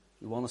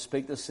We want to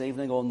speak this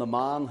evening on the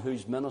man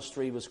whose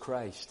ministry was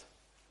Christ.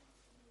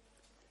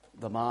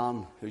 The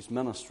man whose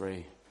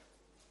ministry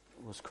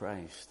was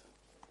Christ.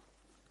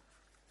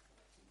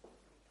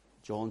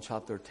 John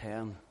chapter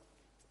 10,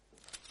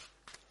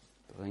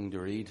 beginning to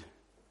read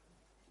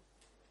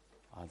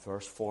at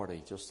verse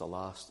 40, just the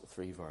last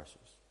 3 verses.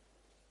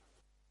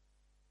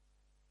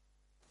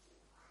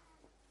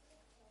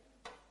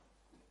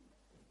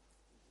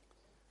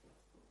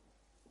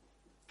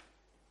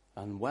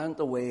 And went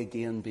away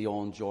again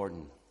beyond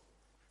Jordan,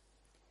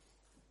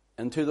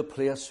 into the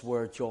place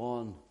where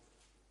John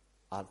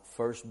had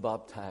first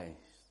baptized,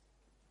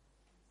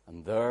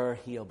 and there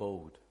he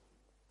abode.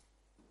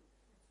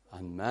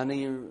 And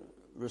many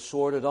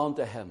resorted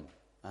unto him,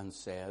 and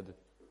said,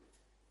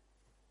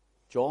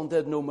 John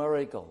did no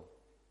miracle,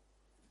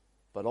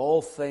 but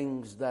all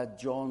things that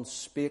John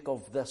spake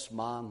of this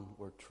man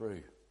were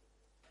true.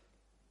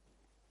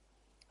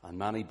 And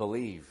many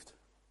believed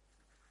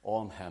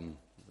on him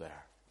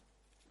there.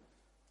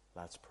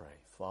 Let's pray.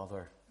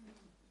 Father,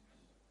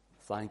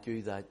 thank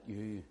you that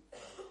you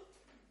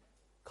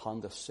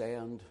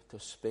condescend to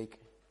speak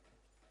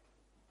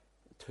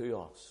to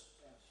us.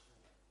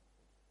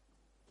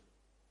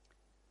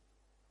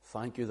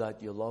 Thank you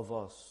that you love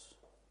us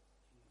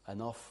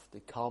enough to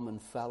come in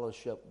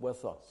fellowship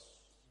with us.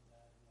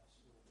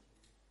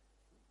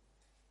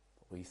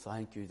 We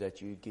thank you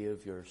that you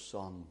gave your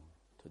Son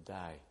to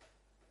die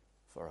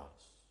for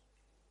us.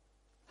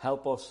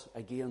 Help us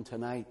again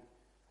tonight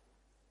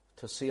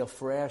to see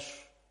afresh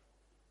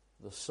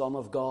the Son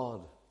of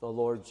God, the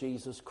Lord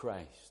Jesus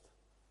Christ.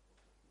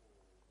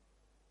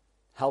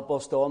 Help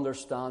us to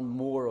understand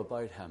more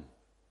about him,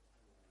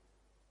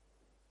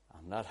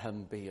 and let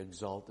him be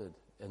exalted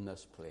in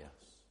this place.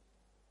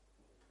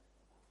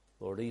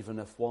 Lord, even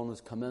if one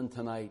has come in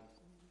tonight,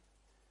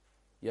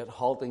 yet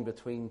halting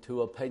between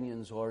two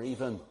opinions, or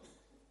even,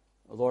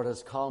 the Lord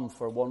has come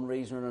for one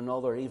reason or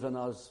another, even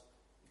as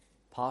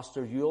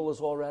Pastor Yule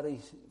has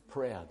already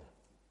prayed,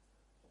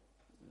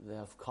 they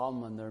have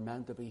come and they're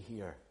meant to be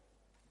here.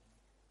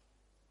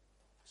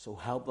 So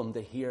help them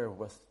to hear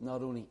with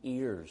not only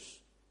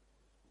ears,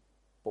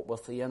 but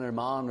with the inner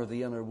man or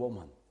the inner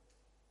woman,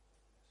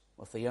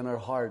 with the inner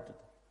heart,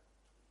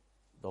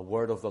 the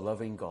word of the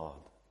living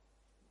God,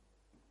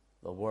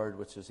 the word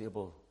which is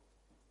able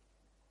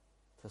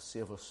to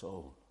save a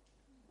soul.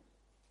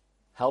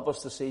 Help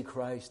us to see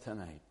Christ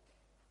tonight.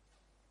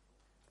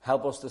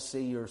 Help us to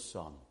see your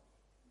Son.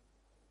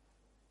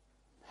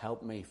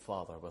 Help me,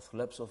 Father, with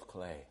lips of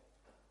clay,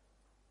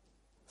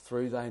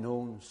 through thine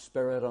own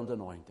Spirit and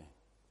anointing,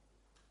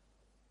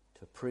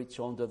 to preach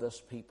unto this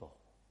people,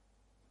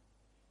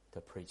 to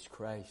preach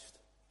Christ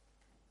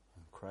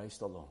and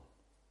Christ alone.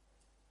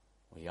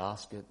 We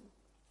ask it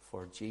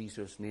for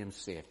Jesus' name's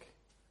sake,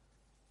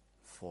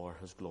 for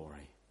his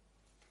glory.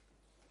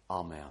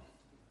 Amen.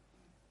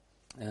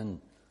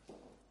 In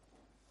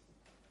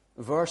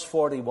verse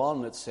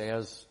 41 it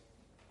says,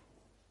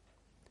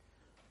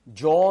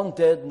 John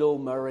did no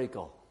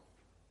miracle,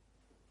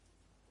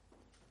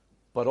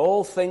 but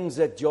all things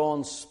that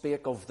John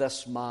spake of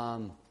this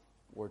man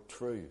were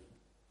true.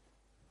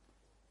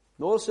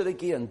 Notice it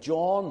again.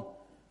 John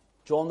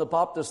the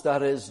Baptist,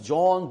 that is,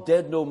 John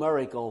did no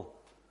miracle,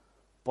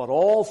 but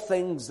all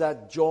things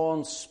that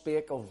John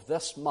spake of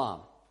this man,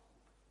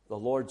 the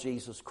Lord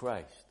Jesus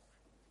Christ,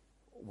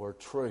 were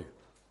true.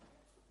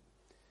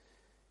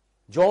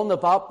 John the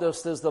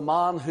Baptist is the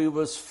man who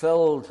was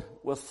filled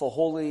with the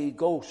Holy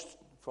Ghost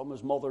from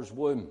his mother's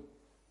womb.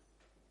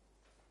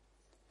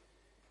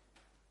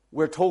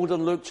 We're told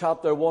in Luke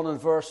chapter 1 and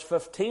verse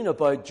 15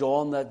 about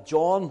John that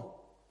John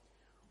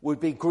would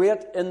be great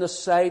in the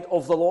sight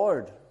of the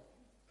Lord.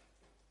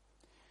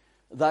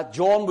 That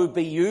John would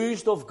be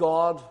used of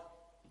God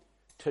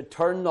to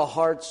turn the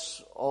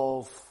hearts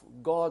of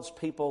God's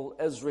people,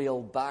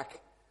 Israel, back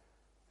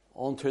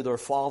onto their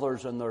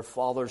fathers and their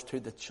fathers to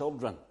the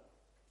children.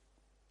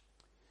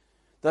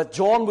 That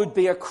John would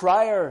be a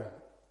crier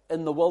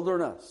in the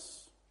wilderness.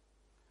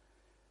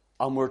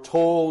 And we're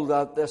told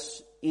that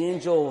this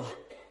angel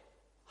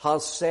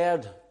has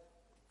said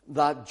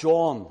that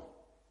John,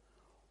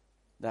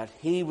 that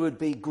he would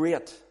be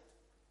great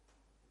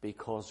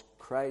because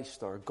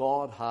Christ or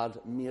God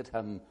had made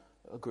him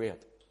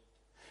great.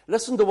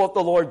 Listen to what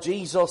the Lord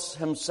Jesus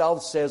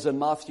himself says in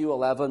Matthew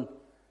 11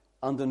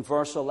 and in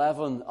verse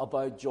 11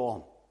 about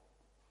John.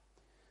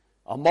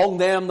 Among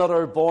them that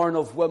are born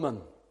of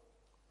women,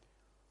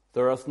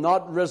 there hath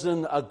not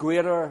risen a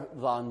greater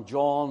than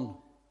John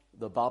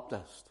the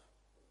Baptist.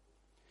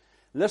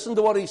 Listen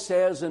to what he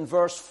says in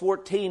verse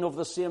 14 of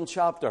the same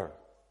chapter.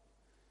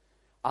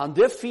 And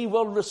if he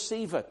will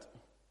receive it,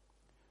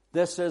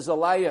 this is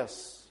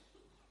Elias,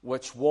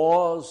 which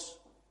was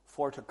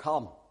for to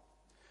come.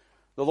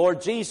 The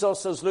Lord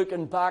Jesus is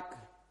looking back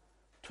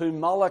to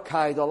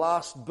Malachi, the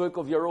last book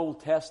of your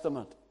Old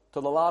Testament,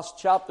 to the last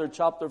chapter,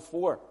 chapter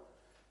 4,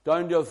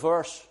 down to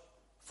verse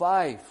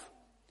 5,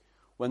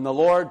 when the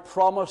Lord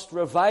promised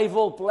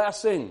revival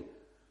blessing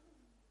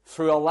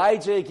through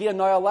Elijah again.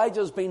 Now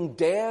Elijah's been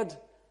dead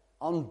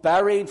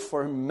unburied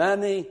for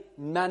many,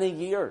 many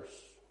years.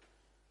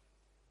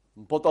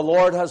 But the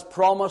Lord has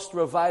promised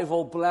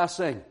revival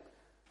blessing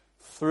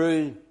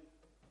through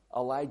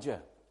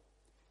Elijah.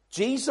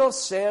 Jesus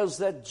says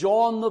that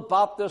John the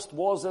Baptist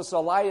was this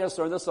Elias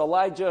or this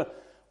Elijah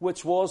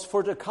which was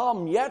for to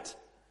come. Yet,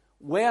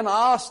 when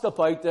asked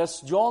about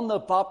this, John the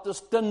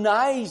Baptist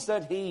denies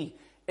that he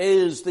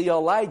is the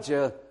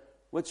Elijah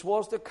which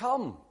was to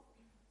come.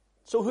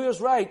 So who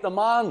is right? The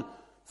man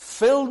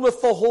filled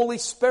with the Holy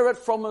Spirit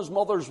from his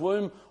mother's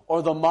womb,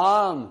 or the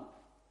man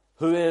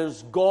who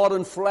is God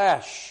in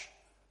flesh,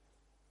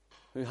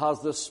 who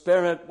has the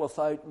Spirit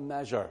without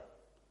measure,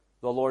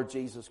 the Lord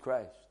Jesus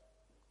Christ?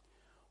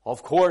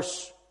 Of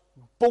course,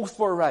 both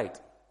were right.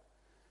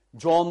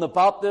 John the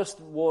Baptist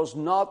was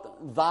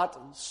not that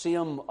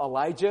same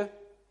Elijah,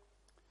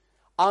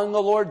 and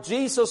the Lord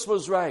Jesus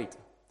was right.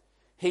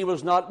 He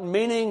was not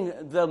meaning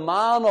the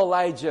man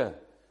Elijah,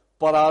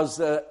 but as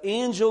the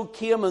angel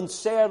came and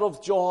said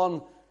of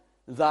John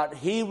that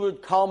he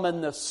would come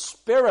in the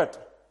spirit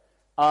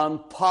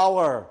and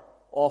power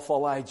of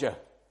Elijah.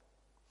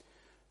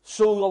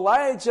 So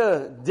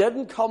Elijah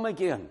didn't come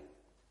again.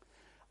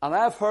 And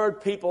I've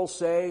heard people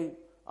say,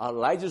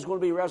 Elijah's going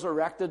to be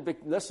resurrected.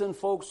 But listen,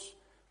 folks,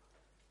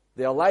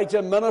 the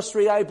Elijah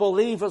ministry, I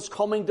believe, is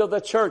coming to the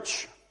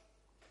church.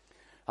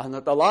 And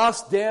at the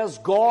last days,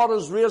 God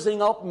is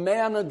raising up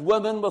men and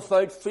women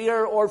without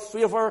fear or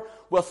favor,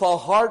 with a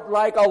heart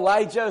like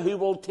Elijah, who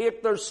will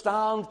take their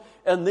stand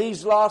in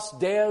these last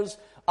days.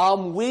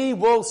 And we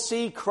will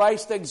see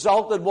Christ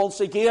exalted once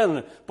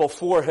again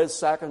before his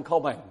second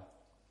coming.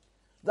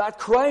 That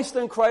Christ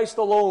and Christ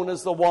alone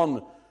is the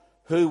one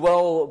who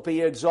will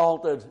be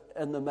exalted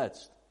in the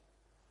midst.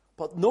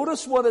 But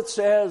notice what it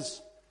says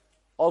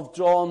of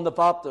John the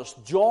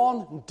Baptist.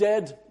 John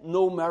did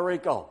no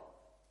miracle.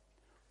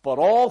 But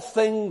all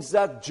things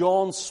that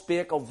John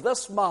spake of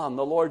this man,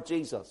 the Lord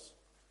Jesus,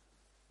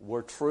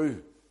 were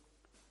true.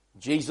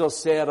 Jesus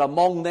said,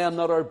 among them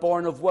that are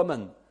born of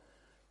women,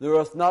 there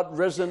hath not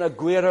risen a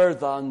greater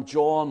than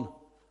John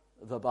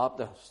the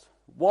Baptist.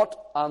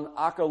 What an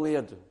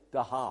accolade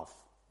to have.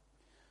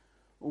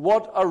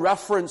 What a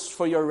reference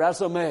for your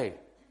resume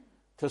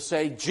to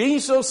say,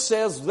 Jesus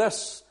says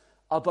this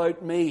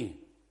about me.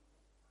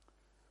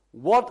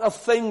 What a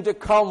thing to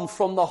come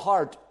from the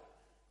heart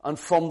and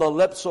from the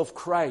lips of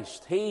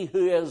Christ, he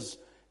who is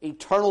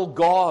eternal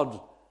God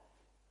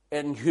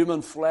in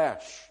human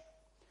flesh.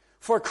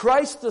 For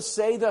Christ to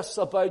say this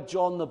about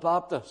John the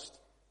Baptist,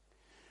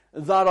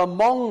 that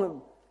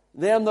among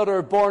them that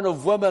are born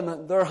of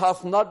women, there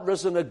hath not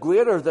risen a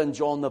greater than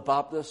John the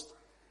Baptist.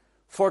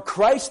 For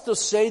Christ to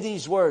say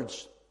these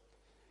words,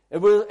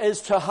 it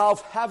is to have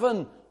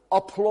heaven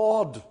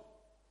applaud,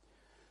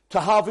 to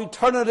have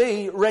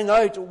eternity ring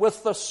out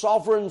with the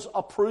sovereign's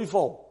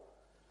approval,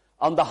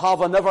 and to have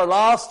an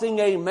everlasting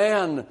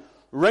amen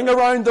ring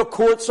around the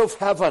courts of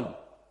heaven,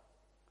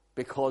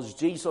 because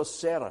Jesus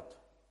said it,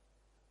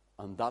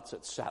 and that's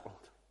it settled.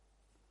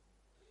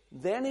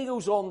 Then he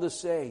goes on to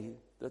say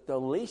that the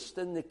least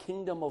in the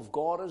kingdom of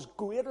God is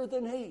greater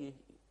than he.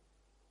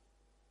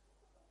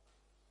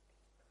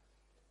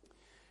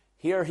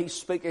 Here he's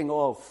speaking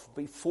of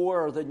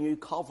before the new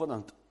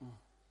covenant,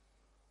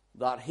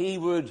 that he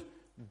would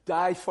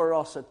die for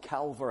us at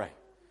Calvary.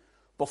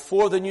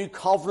 Before the new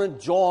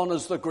covenant, John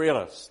is the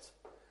greatest.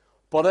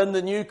 But in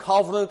the new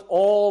covenant,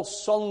 all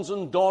sons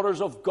and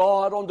daughters of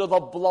God under the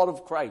blood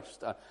of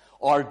Christ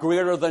are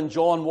greater than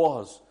John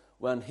was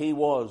when he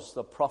was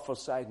the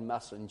prophesied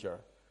messenger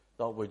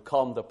that would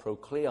come to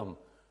proclaim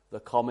the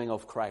coming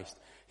of Christ.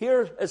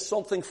 Here is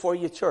something for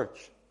you,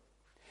 church.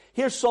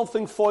 Here's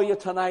something for you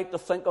tonight to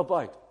think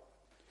about.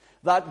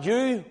 That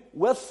you,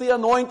 with the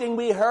anointing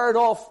we heard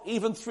of,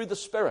 even through the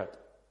Spirit,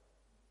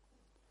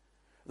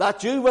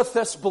 that you, with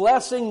this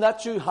blessing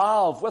that you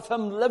have, with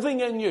him living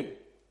in you,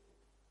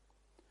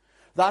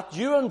 that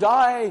you and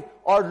I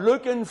are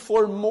looking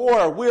for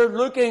more. We're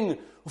looking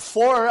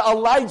for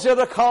Elijah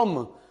to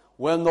come.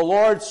 When the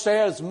Lord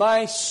says,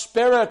 my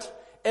Spirit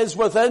is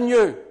within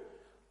you,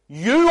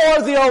 you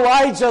are the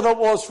Elijah that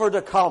was for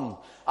to come.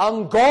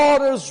 And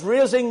God is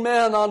raising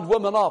men and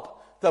women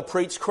up to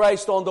preach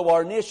Christ unto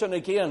our nation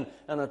again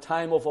in a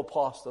time of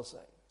apostasy.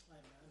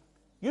 Amen.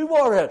 You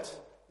are it.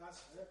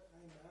 That's it.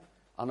 Amen.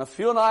 And if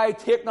you and I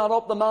take not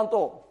up the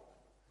mantle,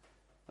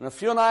 and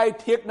if you and I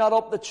take not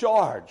up the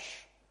charge,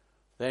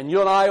 then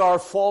you and I are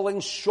falling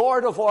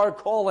short of our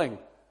calling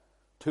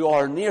to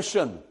our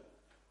nation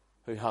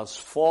who has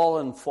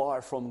fallen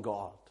far from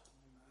God.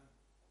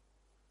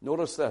 Amen.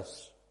 Notice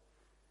this.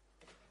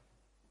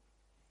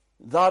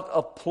 That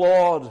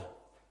applaud,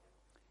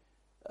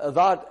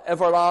 that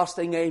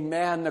everlasting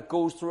amen that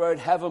goes throughout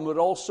heaven would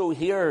also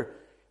hear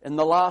in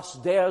the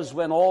last days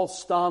when all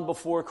stand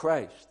before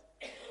Christ.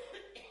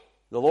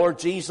 The Lord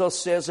Jesus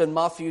says in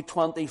Matthew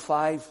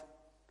 25,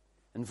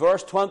 in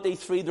verse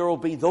 23, there will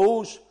be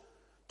those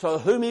to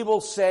whom he will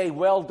say,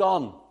 well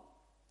done,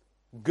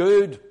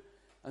 good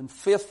and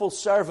faithful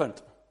servant.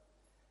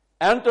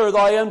 Enter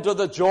thou into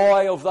the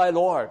joy of thy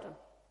Lord.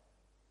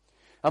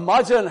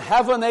 Imagine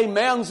heaven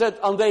amens it,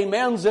 and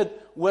amens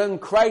it when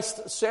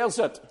Christ says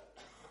it.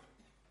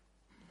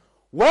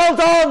 Well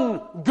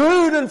done,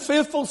 good and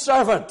faithful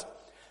servant.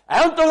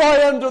 Enter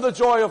thou into the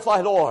joy of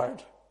thy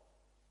Lord.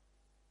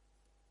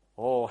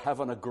 Oh,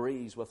 heaven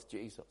agrees with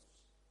Jesus.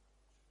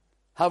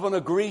 Heaven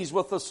agrees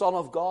with the Son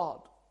of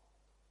God.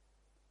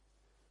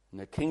 In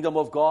the kingdom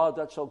of God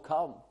that shall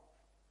come,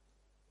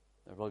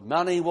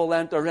 many will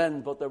enter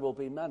in, but there will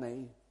be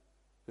many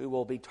who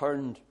will be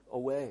turned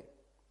away.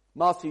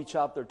 Matthew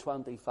chapter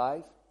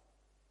 25,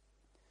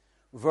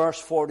 verse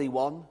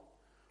 41.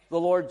 The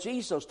Lord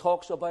Jesus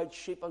talks about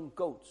sheep and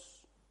goats.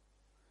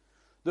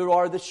 There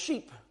are the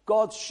sheep,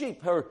 God's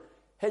sheep, or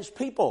his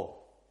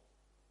people.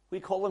 We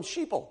call them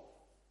sheeple.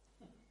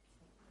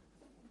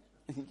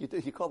 You do,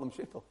 you call them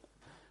sheeple.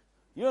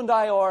 You and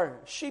I are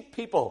sheep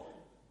people.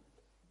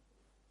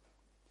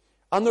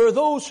 And there are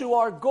those who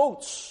are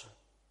goats,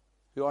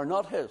 who are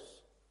not his.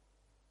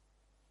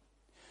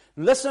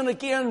 Listen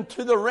again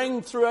to the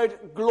ring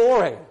throughout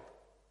glory.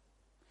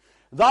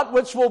 That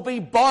which will be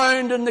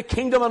bound in the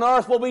kingdom on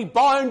earth will be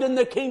bound in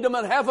the kingdom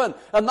in heaven.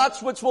 And that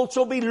which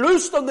shall be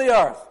loosed on the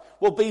earth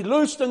will be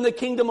loosed in the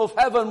kingdom of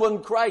heaven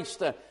when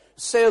Christ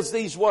says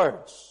these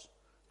words.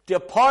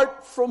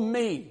 Depart from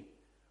me,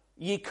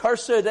 ye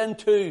cursed,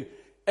 into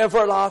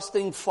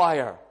everlasting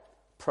fire,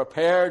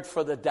 prepared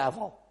for the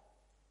devil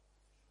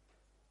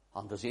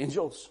and his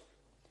angels.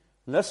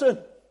 Listen,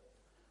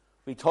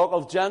 we talk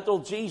of gentle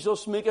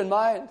Jesus, meek in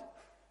mind.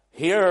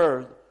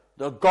 Here,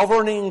 the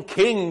governing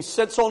king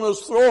sits on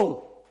his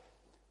throne.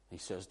 He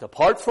says,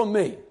 depart from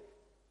me.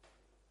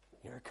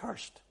 You're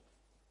cursed.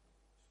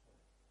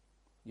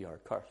 You are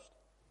cursed.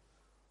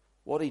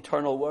 What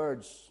eternal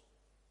words.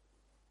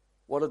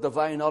 What a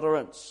divine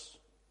utterance.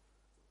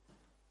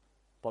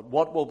 But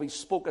what will be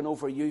spoken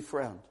over you,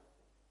 friend?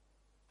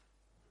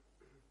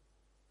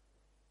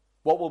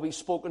 What will be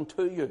spoken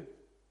to you?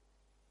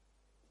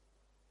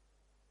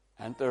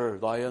 Enter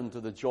thou into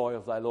the joy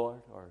of thy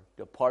Lord, or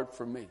depart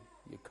from me,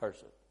 you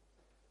cursed.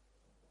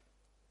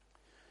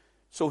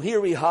 So here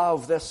we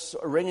have this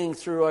ringing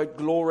throughout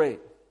glory,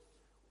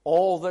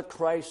 all that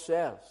Christ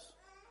says.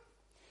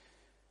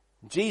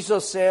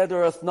 Jesus said,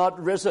 there hath not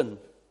risen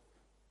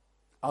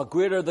a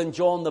greater than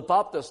John the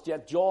Baptist,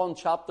 yet John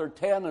chapter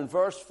 10 and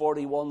verse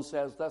 41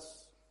 says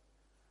this.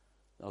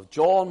 Now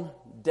John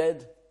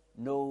did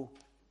no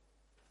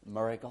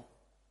miracle.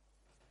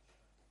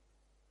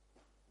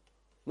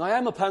 Now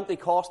I'm a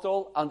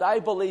Pentecostal and I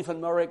believe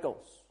in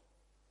miracles.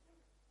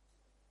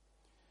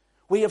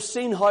 We have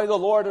seen how the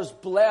Lord has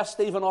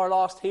blessed even our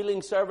last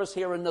healing service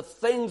here, and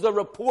the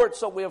reports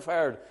that we have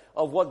heard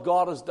of what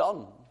God has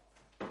done.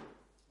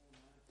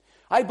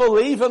 I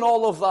believe in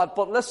all of that,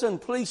 but listen,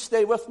 please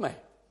stay with me.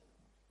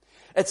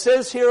 It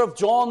says here of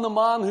John, the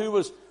man who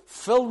was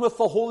filled with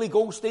the Holy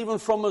Ghost even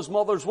from his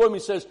mother's womb. He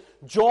says,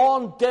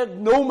 John did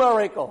no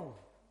miracle.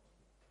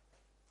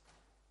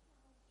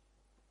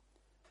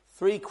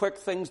 3 quick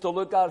things to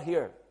look at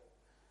here.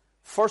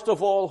 First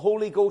of all,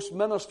 Holy Ghost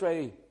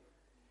ministry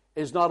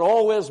is not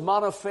always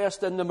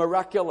manifest in the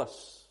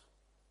miraculous,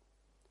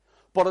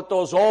 but it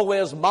does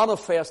always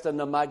manifest in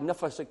the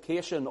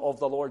magnification of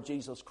the Lord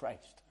Jesus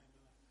Christ.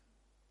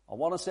 I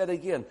want to say it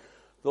again.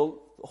 The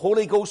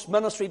Holy Ghost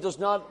ministry does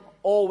not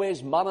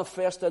always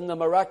manifest in the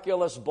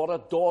miraculous, but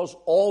it does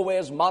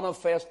always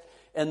manifest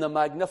in the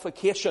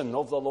magnification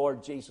of the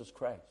Lord Jesus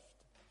Christ.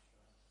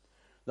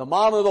 The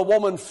man or the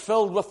woman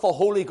filled with the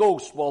Holy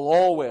Ghost will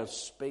always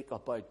speak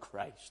about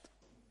Christ.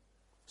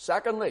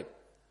 Secondly,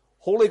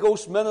 Holy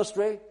Ghost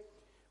ministry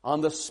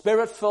and the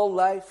Spirit-filled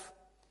life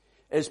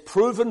is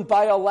proven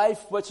by a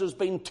life which has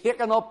been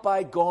taken up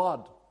by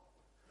God.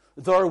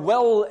 Their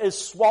will is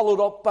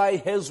swallowed up by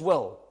His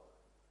will.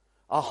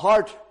 A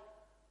heart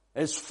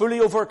is fully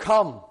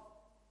overcome,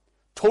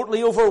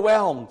 totally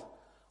overwhelmed,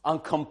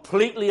 and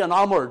completely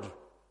enamored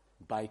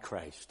by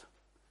Christ.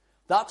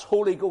 That's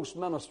Holy Ghost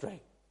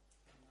ministry.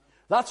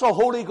 That's a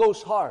Holy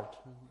Ghost heart.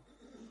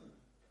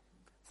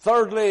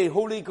 Thirdly,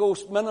 Holy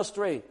Ghost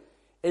ministry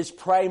is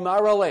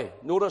primarily,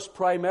 notice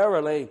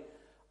primarily,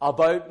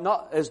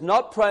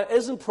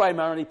 isn't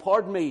primarily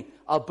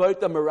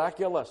about the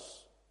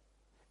miraculous.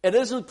 It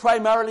isn't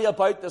primarily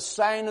about the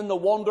sign and the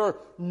wonder,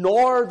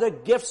 nor the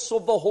gifts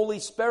of the Holy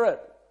Spirit.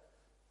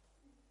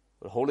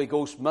 But Holy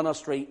Ghost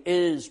ministry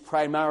is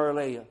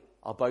primarily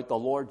about the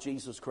Lord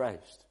Jesus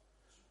Christ.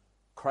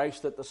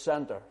 Christ at the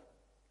center.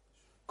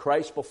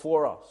 Christ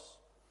before us.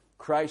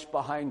 Christ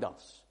behind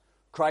us.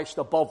 Christ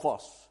above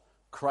us.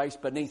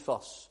 Christ beneath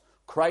us.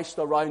 Christ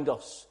around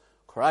us.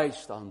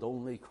 Christ and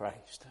only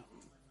Christ.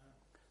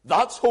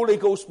 That's Holy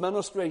Ghost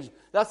ministry.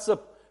 That's the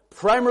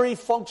primary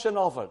function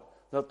of it.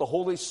 That the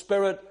Holy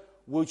Spirit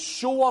would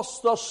show us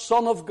the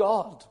Son of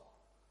God.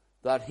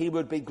 That He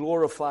would be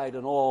glorified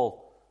in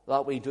all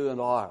that we do and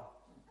are.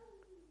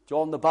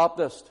 John the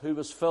Baptist, who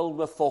was filled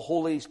with the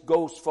Holy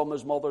Ghost from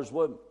his mother's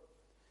womb.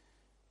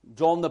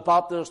 John the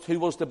Baptist, who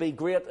was to be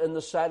great in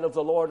the sight of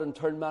the Lord and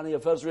turn many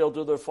of Israel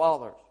to their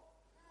fathers.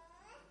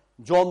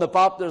 John the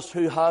Baptist,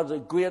 who had a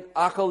great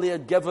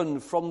accolade given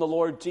from the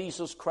Lord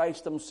Jesus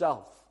Christ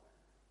Himself.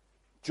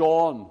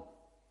 John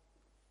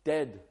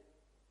did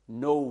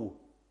no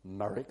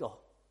miracle.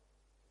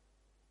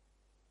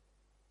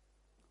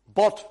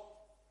 But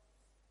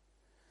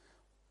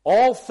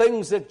all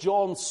things that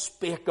John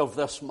spake of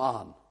this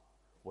man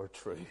were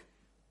true.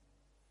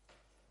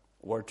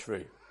 Were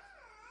true.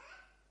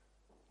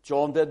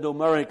 John did no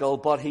miracle,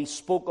 but he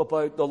spoke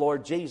about the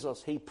Lord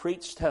Jesus. He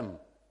preached him.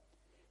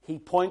 He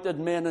pointed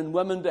men and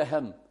women to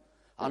him,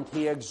 and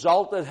he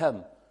exalted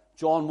him.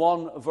 John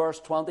 1, verse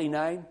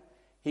 29,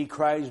 he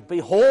cries,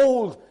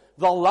 "Behold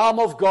the Lamb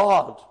of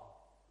God,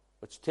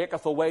 which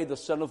taketh away the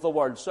sin of the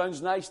world."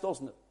 Sounds nice,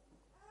 doesn't it?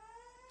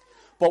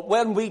 But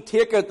when we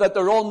take it that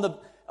they're on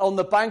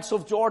the banks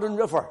of Jordan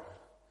River,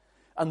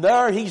 and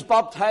there he's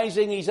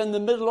baptizing, he's in the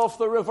middle of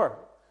the river,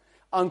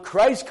 and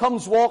Christ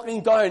comes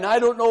walking down. I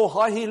don't know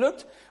how he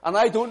looked, and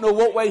I don't know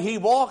what way he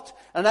walked,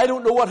 and I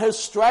don't know what his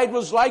stride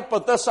was like,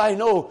 but this I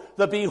know,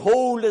 the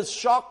behold is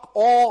shock,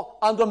 awe,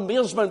 and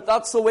amazement.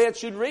 That's the way it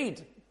should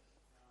read.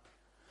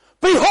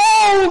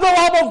 Behold the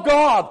Lamb of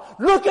God!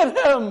 Look at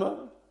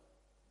him!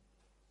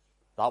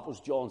 That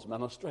was John's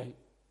ministry.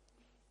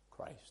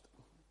 Christ.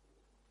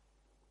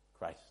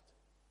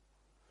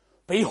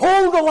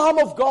 Behold the Lamb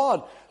of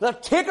God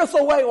that taketh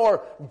away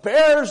or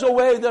bears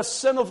away the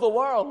sin of the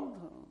world.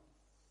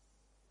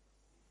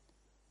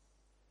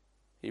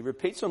 He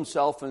repeats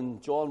himself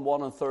in John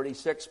 1 and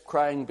 36,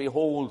 crying,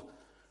 "Behold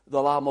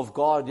the Lamb of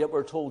God." Yet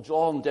we're told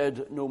John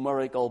did no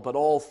miracle, but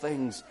all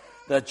things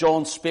that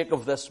John spake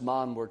of this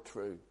man were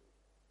true.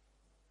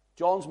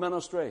 John's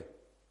ministry,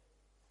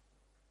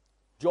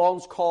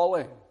 John's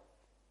calling,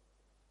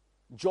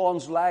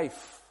 John's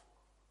life,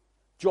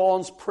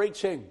 John's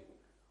preaching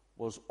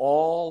was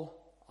all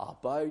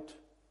about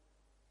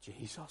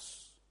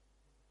Jesus.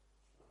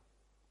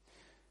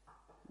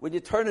 Would you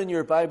turn in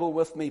your Bible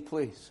with me,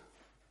 please,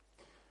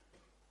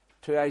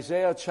 to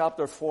Isaiah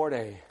chapter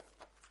 40.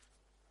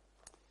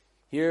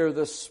 Here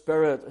the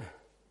Spirit,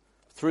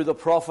 through the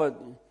prophet,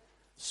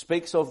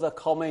 speaks of the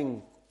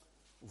coming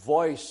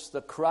voice,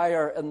 the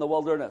crier in the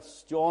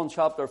wilderness. John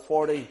chapter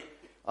 40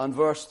 and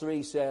verse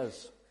 3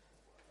 says,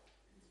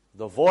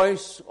 "The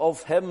voice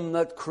of him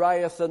that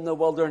crieth in the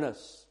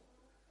wilderness,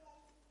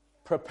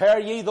 prepare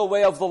ye the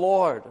way of the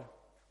Lord.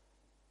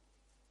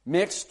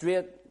 Make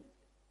straight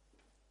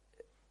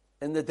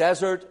in the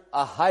desert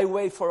a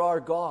highway for our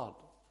God.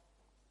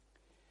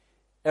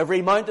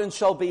 Every mountain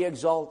shall be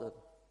exalted.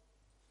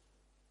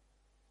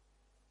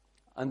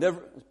 And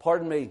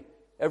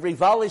every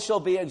valley shall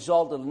be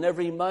exalted, and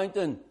every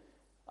mountain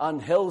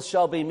and hill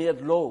shall be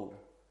made low.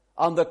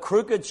 And the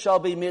crooked shall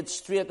be made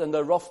straight, and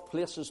the rough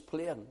places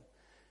plain."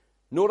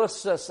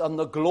 Notice this, "And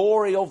the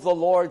glory of the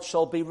Lord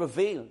shall be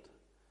revealed,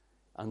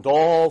 and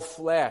all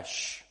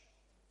flesh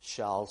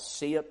shall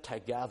see it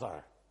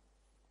together."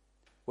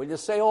 Will you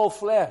say all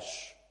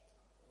flesh?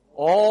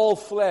 All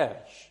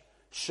flesh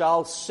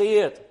shall see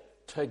it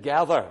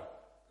together.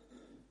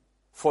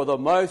 For the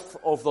mouth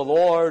of the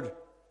Lord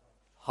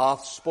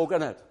hath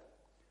spoken it.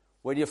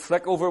 Will you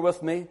flick over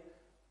with me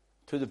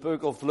to the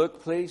book of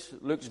Luke, please?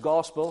 Luke's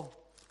Gospel,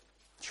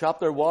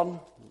 chapter 1.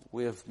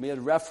 We have made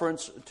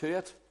reference to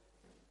it.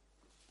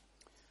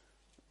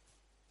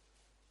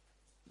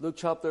 Luke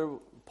chapter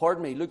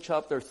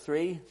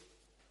 3.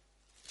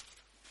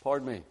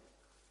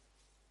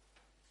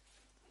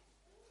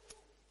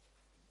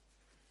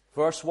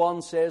 Verse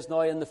 1 says,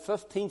 "Now in the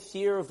 15th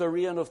year of the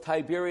reign of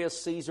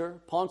Tiberius Caesar,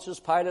 Pontius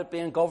Pilate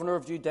being governor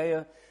of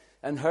Judea,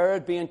 and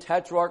Herod being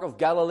tetrarch of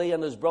Galilee,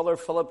 and his brother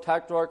Philip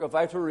tetrarch of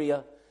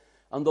Iturea,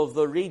 and of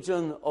the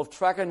region of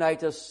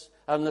Trachonitis,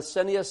 and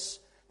Lysanias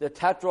the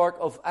tetrarch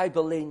of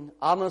Abilene,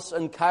 Annas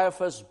and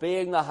Caiaphas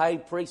being the high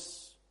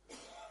priests,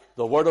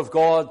 the word of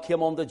God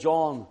came unto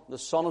John, the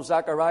son of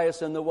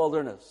Zacharias, in the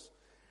wilderness.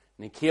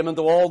 And he came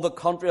into all the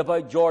country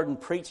about Jordan,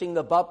 preaching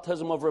the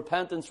baptism of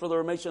repentance for the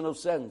remission of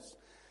sins,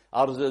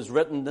 as it is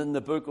written in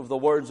the book of the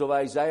words of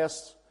Isaiah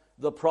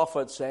the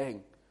prophet,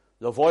 saying,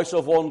 The voice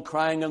of one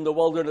crying in the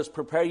wilderness,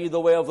 Prepare ye the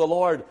way of the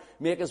Lord,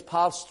 make his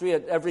path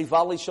straight. Every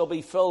valley shall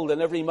be filled,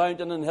 and every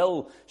mountain and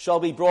hill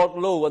shall be brought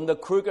low, and the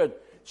crooked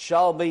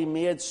shall be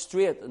made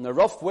straight, and the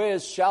rough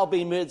ways shall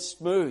be made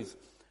smooth,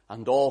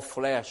 and all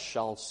flesh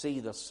shall see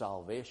the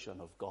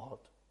salvation of God."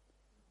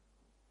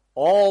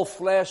 All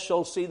flesh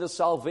shall see the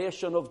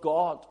salvation of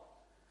God.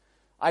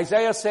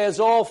 Isaiah says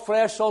all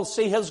flesh shall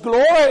see his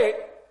glory.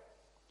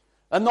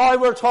 And now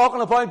we're talking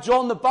about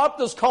John the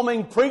Baptist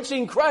coming,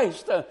 preaching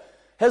Christ.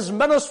 His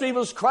ministry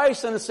was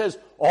Christ, and it says,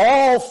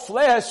 all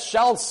flesh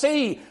shall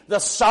see the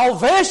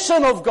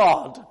salvation of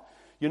God.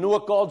 You know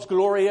what God's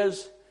glory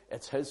is?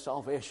 It's his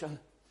salvation.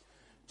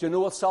 Do you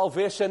know what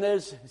salvation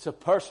is? It's a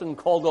person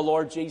called the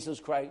Lord Jesus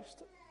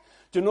Christ.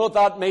 Do you know what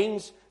that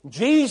means?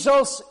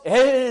 Jesus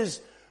is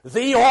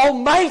the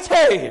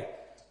Almighty,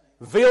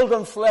 veiled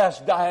in flesh,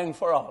 dying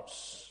for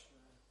us.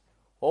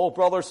 Oh,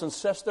 brothers and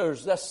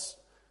sisters, this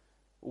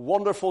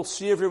wonderful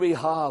Savior we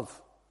have,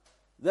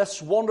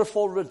 this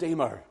wonderful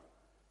Redeemer,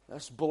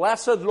 this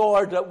blessed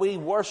Lord that we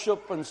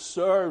worship and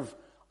serve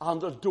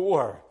and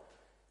adore,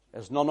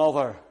 is none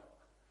other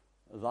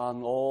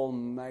than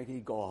Almighty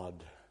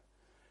God,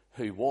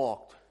 who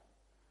walked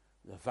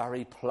the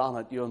very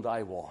planet you and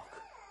I walk,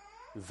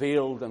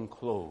 veiled and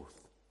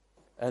clothed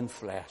in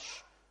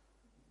flesh.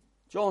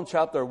 John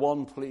chapter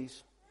 1,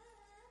 please.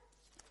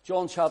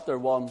 John chapter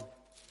 1.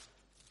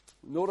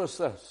 Notice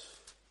this.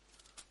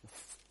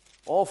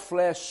 All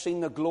flesh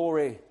seen the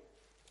glory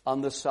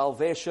and the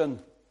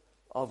salvation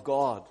of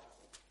God.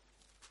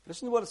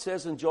 Listen to what it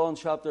says in John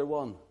chapter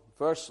 1,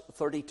 verse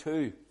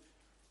 32.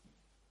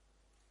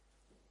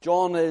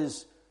 John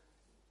is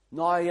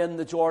now in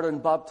the Jordan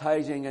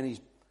baptizing, and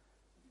he's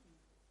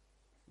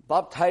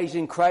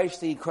baptizing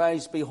Christ. He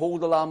cries,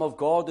 "Behold the Lamb of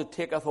God that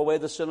taketh away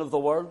the sin of the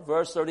world."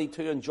 Verse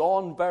 32, and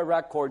John bare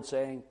record,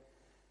 saying,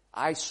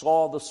 "I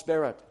saw the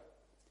Spirit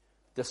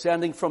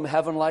descending from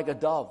heaven like a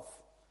dove,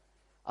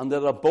 and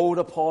it abode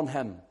upon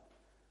him,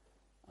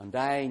 and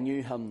I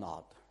knew him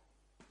not.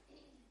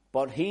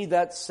 But he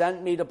that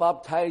sent me to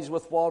baptize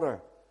with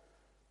water,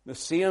 the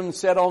same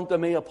said unto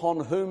me,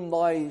 Upon whom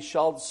thou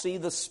shalt see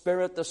the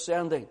Spirit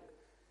descending,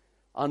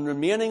 and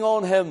remaining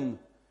on him,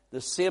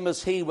 the same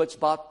as he which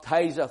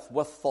baptizeth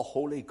with the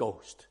Holy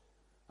Ghost.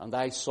 And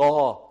I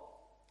saw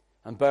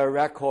and bear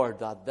record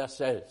that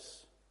this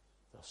is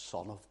the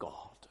Son of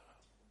God."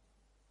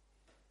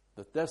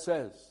 That this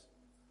is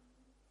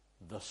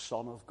the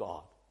Son of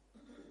God.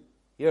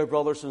 Here,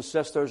 brothers and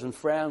sisters and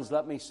friends,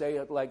 let me say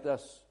it like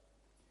this.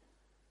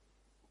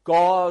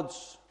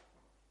 God's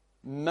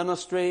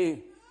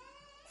ministry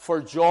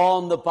for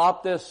John the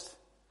Baptist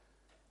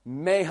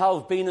may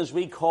have been, as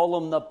we call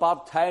him, the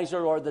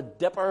baptizer or the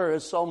dipper,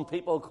 as some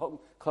people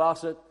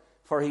class it,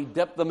 for he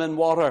dipped them in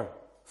water.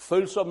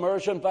 Full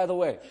submersion, by the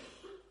way.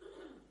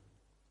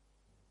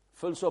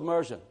 Full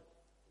submersion.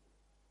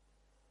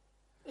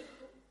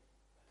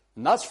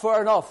 And that's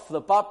fair enough.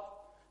 The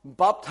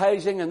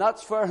baptizing, and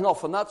that's fair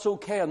enough, and that's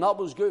okay, and that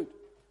was good.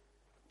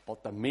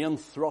 But the main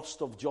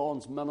thrust of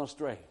John's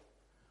ministry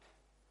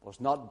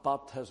was not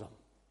baptism.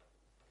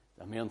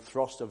 The main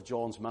thrust of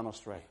John's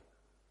ministry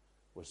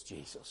was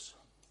Jesus.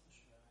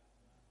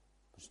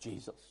 It was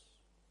Jesus.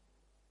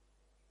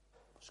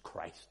 It was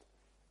Christ.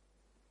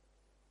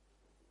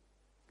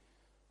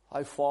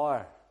 How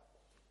far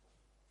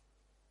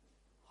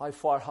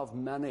have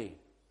many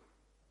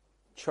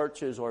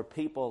churches or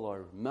people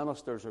or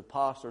ministers or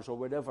pastors or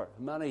whatever,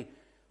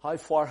 how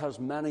far has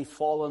many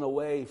fallen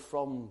away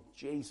from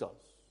Jesus?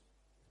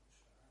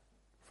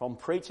 From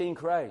preaching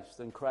Christ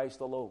and Christ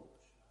alone?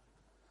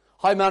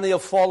 How many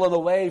have fallen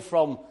away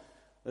from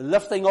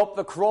lifting up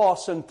the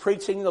cross and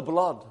preaching the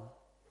blood?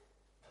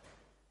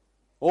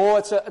 Oh,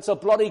 it's a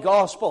bloody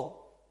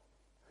gospel.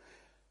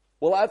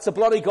 Well, that's a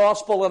bloody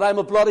gospel, and I'm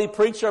a bloody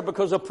preacher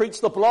because I preach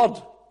the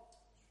blood.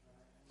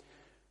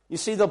 You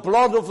see, the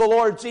blood of the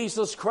Lord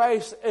Jesus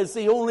Christ is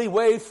the only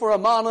way for a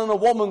man and a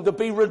woman to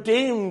be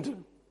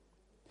redeemed,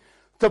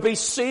 to be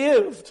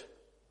saved.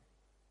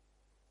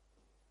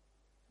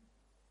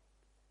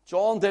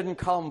 John didn't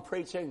come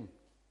preaching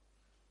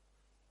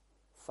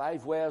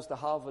 5 ways to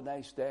have a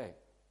nice day,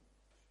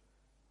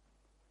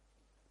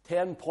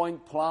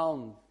 10-point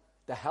plan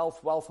to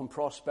health, wealth, and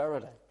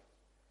prosperity.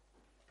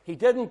 He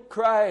didn't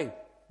cry,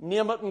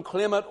 "Name it and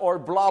claim it," or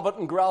 "Blob it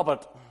and grab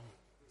it."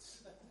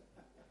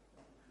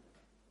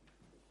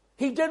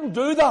 He didn't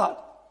do that.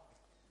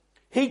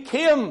 He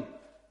came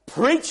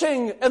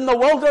preaching in the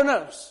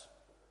wilderness,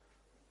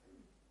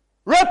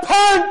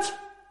 "Repent!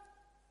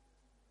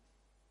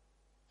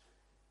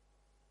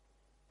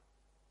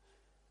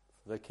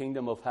 The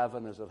kingdom of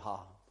heaven is at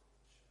hand."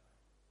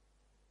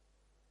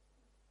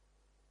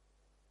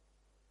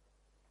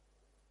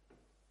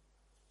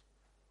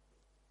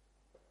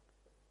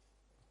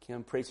 He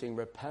came preaching,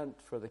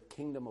 "Repent, for the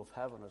kingdom of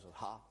heaven is at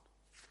hand."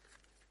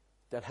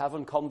 Did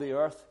heaven come to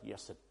earth?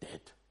 Yes, it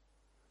did.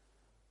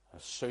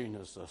 As soon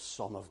as the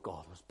Son of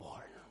God was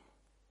born.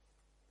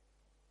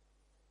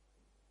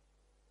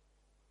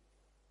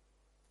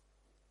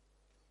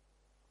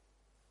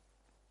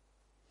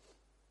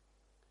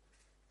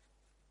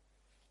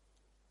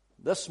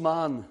 This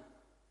man,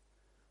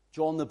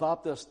 John the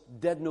Baptist,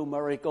 did no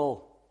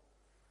miracle.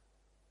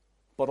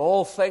 But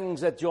all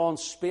things that John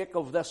spake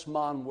of this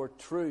man were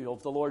true,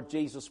 of the Lord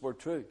Jesus were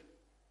true.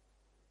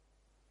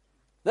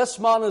 This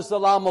man is the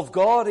Lamb of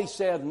God, he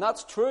said, and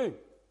that's true.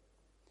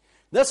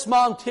 This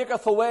man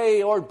taketh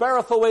away or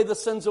beareth away the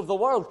sins of the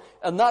world,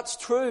 and that's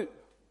true.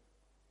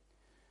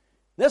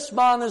 This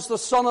man is the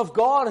Son of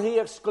God, he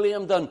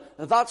exclaimed, and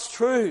that's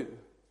true.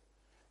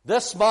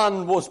 This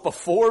man was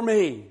before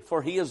me,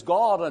 for he is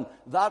God, and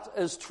that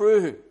is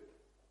true.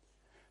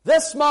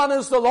 This man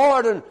is the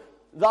Lord, and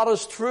that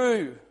is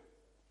true.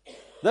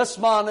 This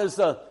man is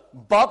the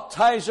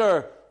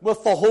baptizer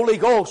with the Holy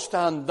Ghost,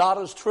 and that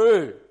is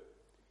true.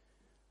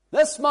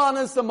 This man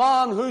is the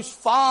man whose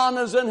fan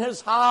is in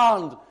his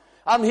hand,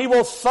 and he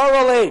will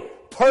thoroughly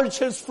purge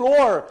his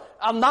floor,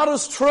 and that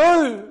is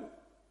true.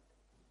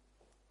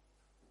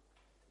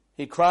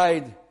 He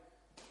cried,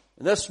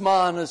 "This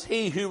man is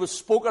he who was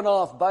spoken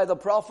of by the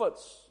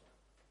prophets."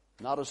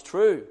 And that is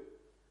true.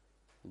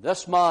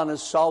 This man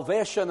is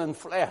salvation in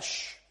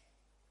flesh.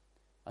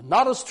 And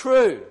that is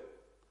true.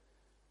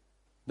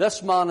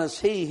 This man is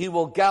he who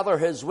will gather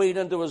his wheat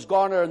into his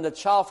garner, and the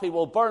chaff he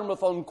will burn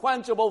with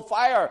unquenchable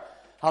fire.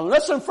 And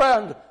listen,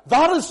 friend,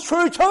 that is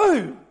true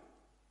too.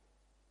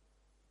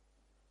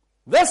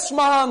 This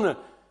man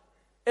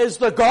is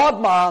the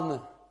God-man,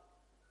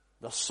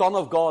 the Son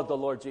of God, the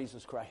Lord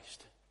Jesus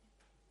Christ.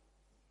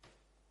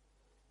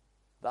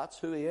 That's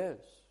who he is.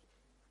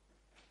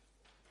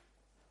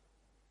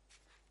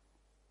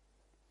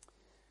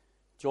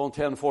 John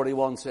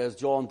 10:41 says,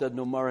 John did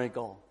no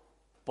miracle,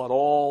 but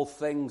all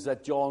things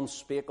that John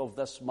spake of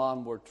this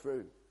man were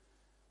true.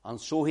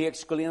 And so he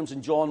exclaims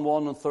in John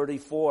 1 and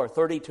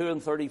 32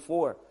 and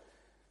 34.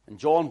 And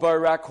John bare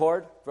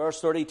record,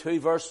 verse 32,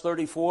 verse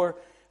 34,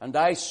 and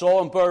I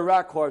saw and bare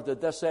record that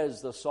this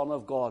is the Son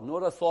of God. And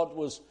what I thought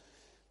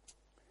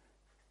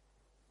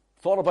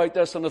about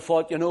this, and I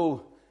thought,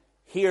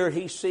 here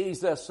he sees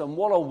this, and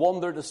what a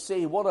wonder to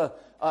see, what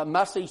a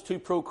message to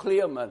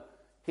proclaim. And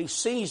he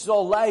sees the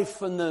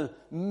life and the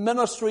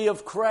ministry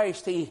of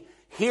Christ. He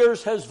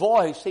hears his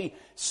voice. He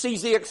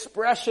sees the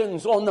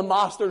expressions on the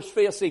Master's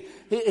face.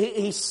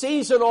 He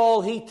sees it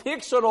all. He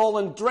takes it all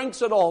and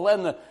drinks it all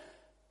in. And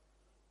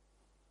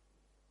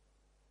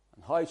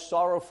how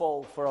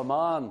sorrowful for a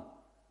man,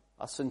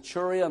 a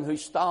centurion who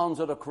stands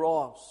at a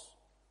cross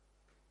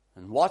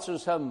and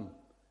watches him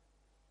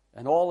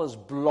in all his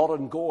blood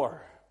and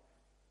gore.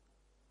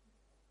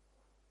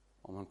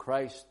 And when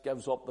Christ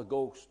gives up the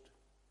ghost,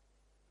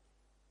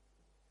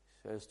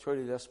 he says,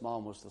 truly this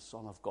man was the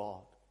Son of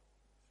God.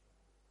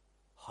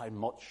 How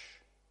much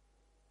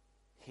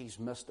he's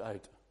missed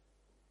out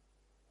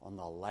on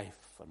the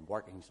life and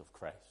workings of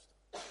Christ.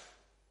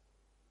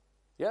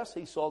 Yes,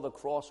 he saw the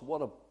cross.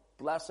 What a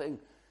blessing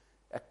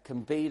it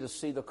can be to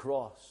see the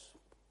cross.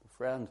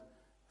 Friend,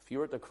 if you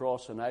were at the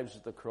cross and I was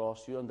at the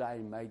cross, you and I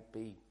might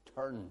be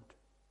turned.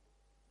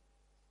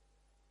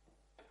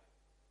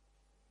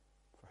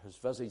 For his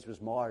visage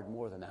was marred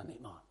more than any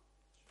man.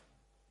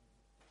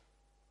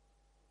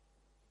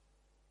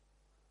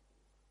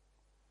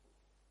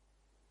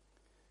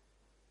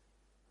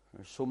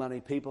 There's so many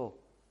people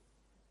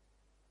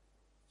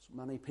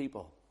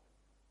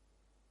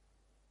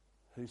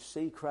who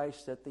see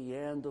Christ at the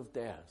end of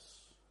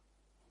days.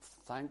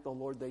 Thank the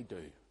Lord they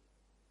do.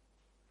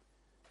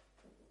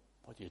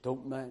 But you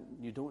don't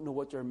know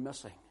what you're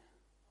missing.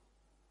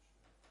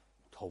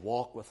 To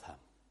walk with him.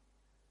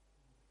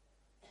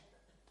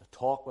 To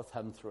talk with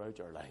him throughout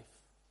your life.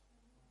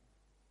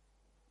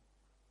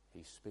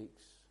 He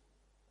speaks.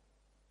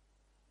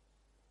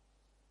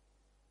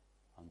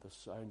 And the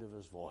sound of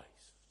his voice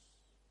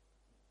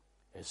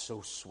is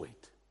so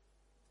sweet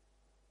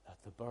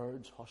that the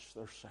birds hush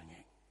their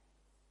singing.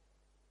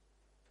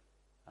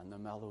 And the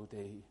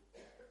melody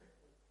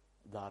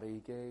that he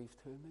gave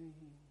to me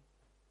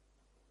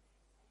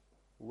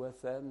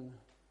within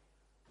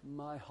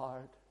my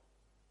heart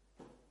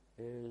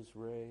is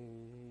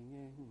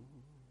ringing.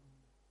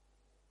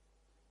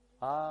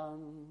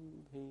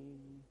 And he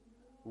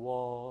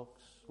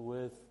walks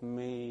with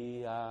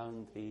me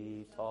and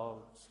he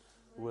talks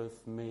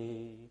with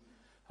me.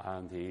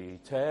 And he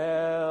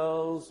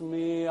tells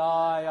me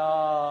I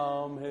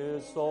am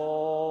his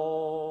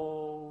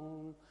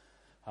own,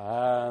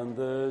 and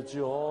the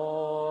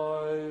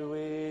joy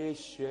we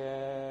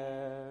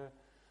share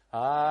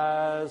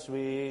as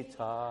we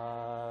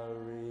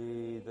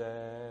tarry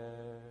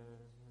there,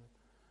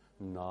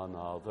 none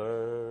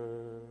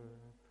other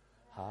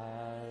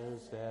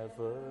has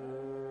ever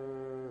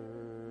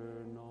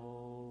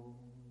known.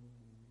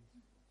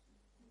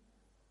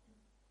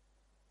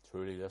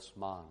 Truly this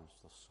man is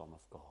the Son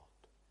of God.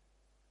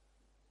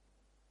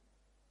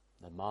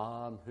 The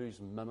man whose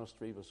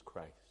ministry was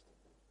Christ.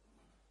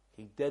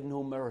 He did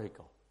no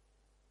miracle,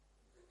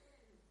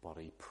 but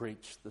he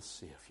preached the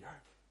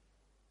Savior.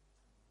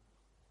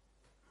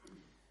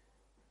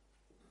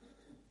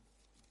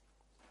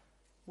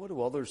 What do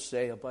others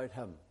say about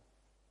him?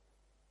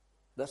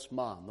 This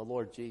man, the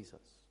Lord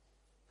Jesus.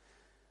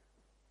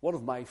 One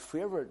of my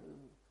favorite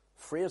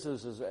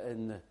phrases is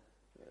in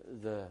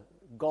the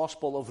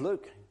Gospel of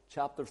Luke,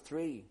 chapter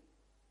 3,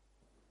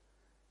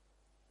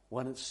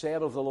 when it's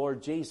said of the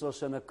Lord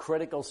Jesus in a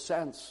critical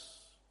sense,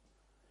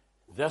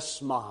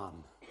 this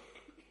man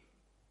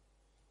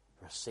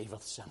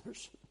receiveth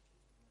sinners.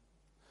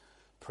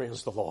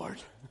 Praise the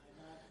Lord.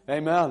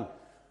 Amen.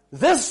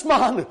 This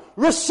man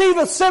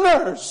receiveth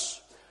sinners.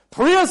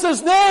 Praise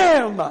his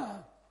name.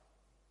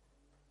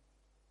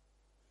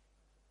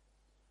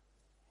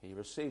 He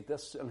received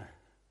this sinner.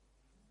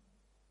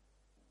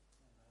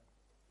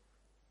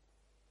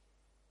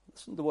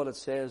 Listen to what it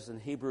says in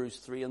Hebrews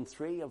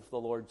 3:3 of the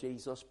Lord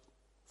Jesus.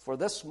 For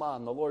this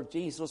man, the Lord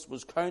Jesus,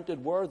 was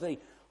counted worthy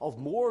of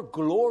more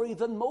glory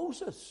than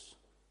Moses.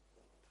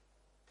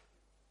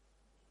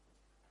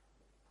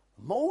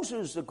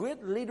 Moses, the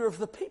great leader of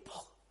the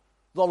people,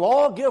 the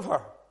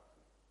lawgiver.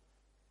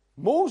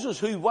 Moses,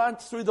 who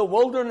went through the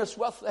wilderness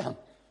with them.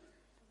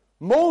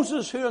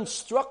 Moses, who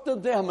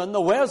instructed them in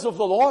the ways of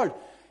the Lord,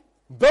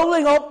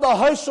 building up the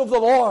house of the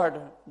Lord,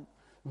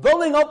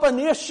 building up a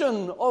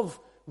nation of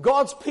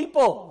God's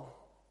people.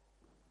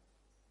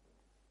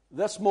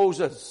 This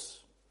Moses,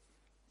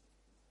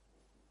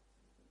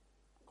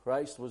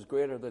 Christ was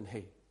greater than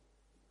he.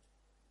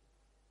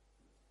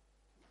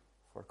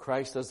 For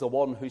Christ is the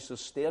one who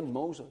sustained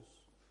Moses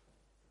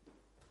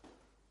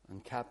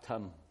and kept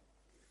him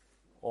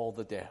all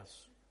the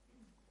days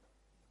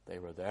they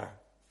were there.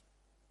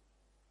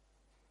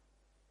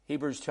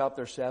 Hebrews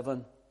chapter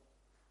 7,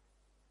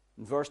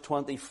 in verse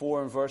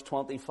 24 and verse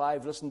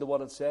 25, listen to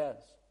what it says.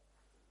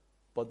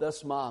 But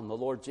this man, the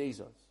Lord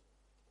Jesus,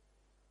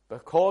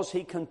 because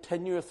he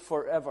continueth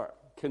ever,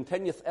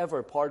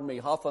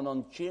 hath an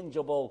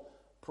unchangeable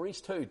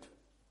priesthood.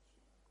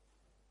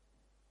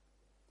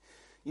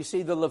 You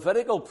see, the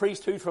Levitical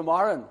priesthood from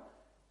Aaron,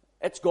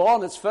 it's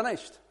gone, it's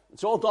finished.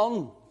 It's all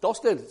done,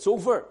 dusted, it's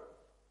over.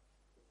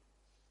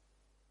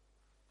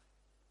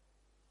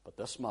 But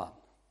this man,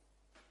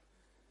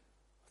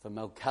 the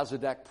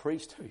Melchizedek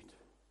priesthood,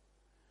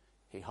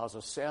 he has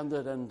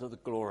ascended into the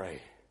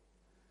glory,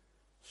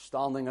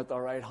 standing at the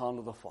right hand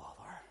of the Father.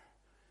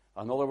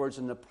 In other words,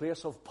 in the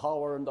place of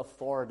power and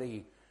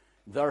authority,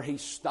 there he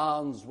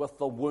stands with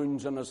the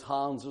wounds in his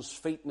hands, his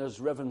feet and his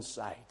riven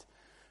side.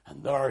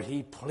 And there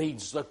he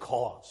pleads the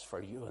cause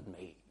for you and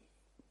me.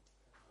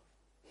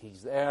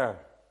 He's there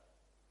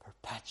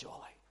perpetually.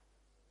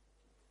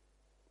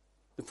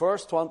 The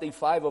verse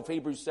 25 of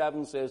Hebrews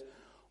 7 says,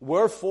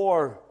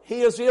 wherefore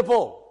he is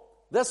able,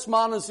 this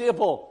man is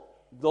able,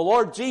 the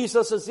Lord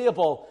Jesus is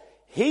able,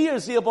 he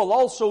is able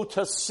also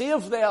to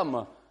save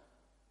them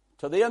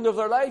to the end of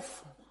their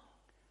life.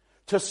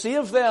 To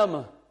save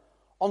them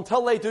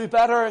until they do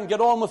better and get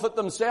on with it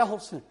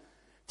themselves.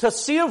 To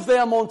save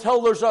them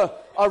until there's a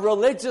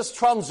religious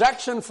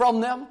transaction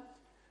from them.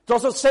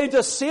 Does it say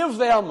to save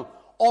them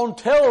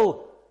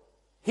until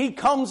he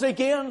comes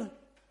again?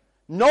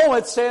 No,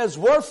 it says,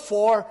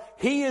 wherefore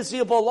he is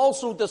able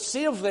also to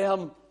save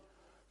them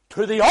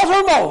to the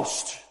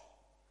uttermost.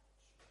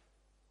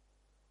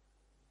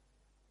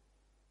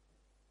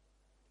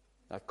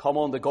 That come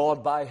unto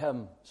God by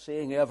him,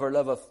 seeing he ever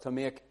liveth to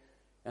make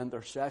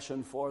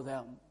intercession for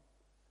them.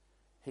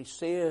 He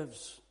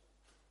saves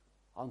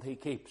and he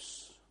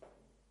keeps.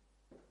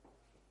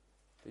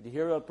 Did you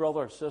hear that,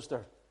 brother,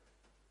 sister?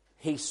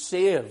 He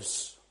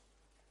saves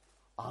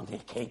and he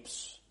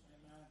keeps.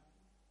 Amen.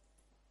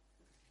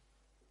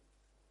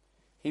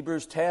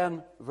 Hebrews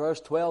 10 verse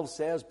 12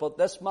 says, but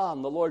this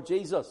man, the Lord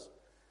Jesus,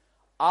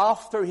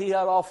 after he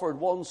had offered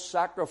one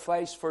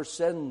sacrifice for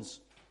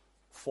sins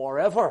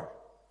forever.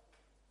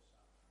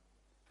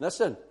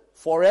 Listen,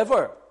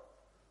 forever.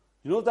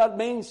 You know what that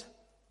means?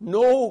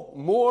 No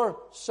more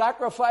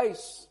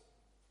sacrifice.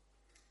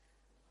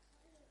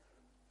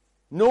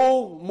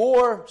 No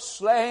more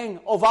slaying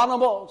of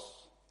animals.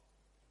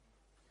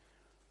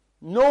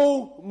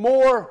 No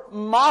more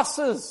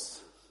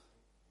masses.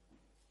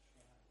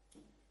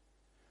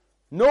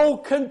 No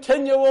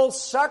continual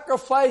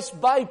sacrifice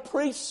by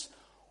priests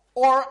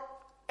or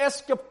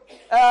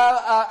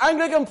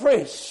Anglican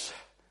priests.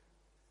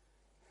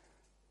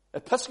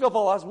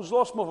 Episcopal, I was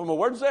lost some of my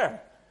words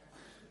there.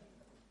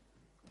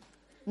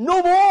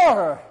 No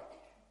more.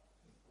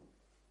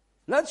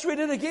 Let's read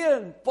it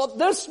again. But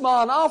this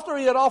man, after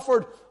he had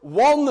offered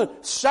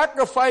one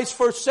sacrifice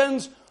for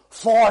sins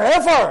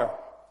forever,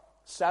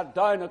 sat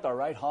down at the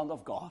right hand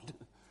of God.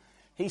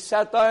 He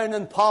sat down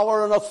in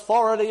power and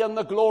authority and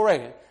the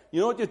glory.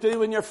 You know what you do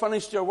when you're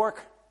finished your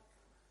work?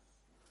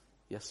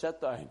 You sit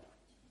down.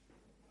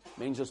 It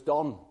means it's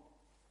done.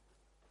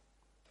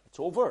 It's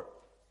over.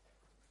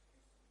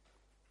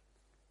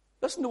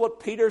 Listen to what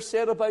Peter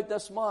said about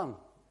this man.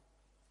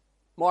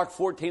 Mark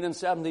 14 and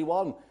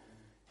 71.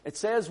 It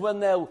says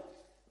when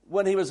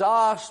he was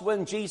asked,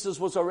 when Jesus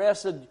was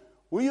arrested,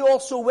 were you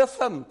also with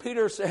him?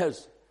 Peter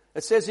says.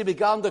 It says he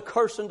began to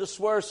curse and to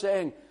swear,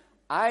 saying,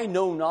 I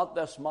know not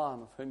this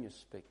man of whom you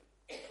speak.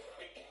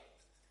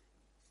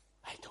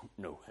 I don't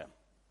know him.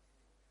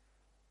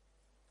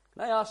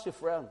 Can I ask you,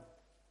 friend,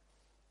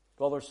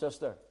 brother,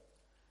 sister, have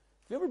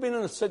you ever been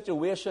in a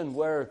situation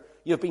where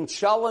you've been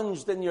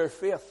challenged in your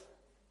faith?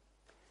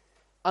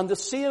 And to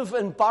save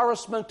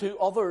embarrassment to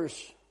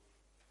others,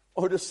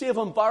 or to save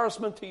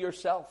embarrassment to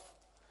yourself,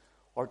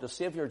 or to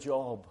save your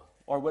job,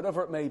 or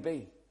whatever it may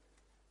be,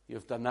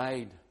 you've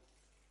denied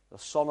the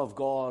Son of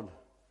God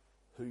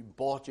who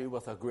bought you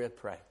with a great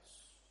price.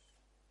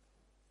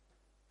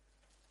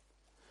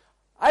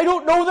 I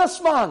don't know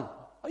this man.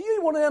 Are you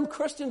one of them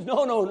Christians?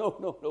 No,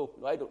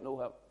 I don't know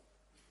him.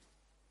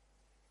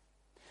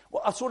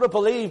 Well, I sort of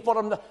believe,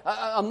 but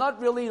I'm not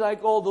really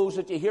like all those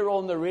that you hear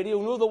on the radio.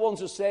 You know the ones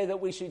that say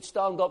that we should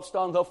stand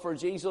up for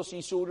Jesus,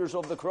 ye soldiers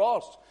of the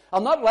cross.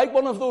 I'm not like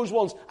one of those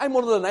ones. I'm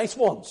one of the nice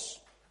ones.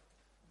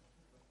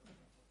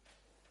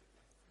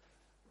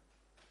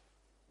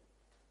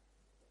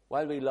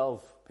 While we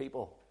love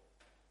people,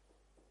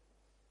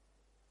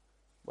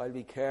 while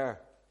we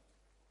care,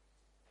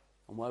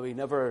 and while we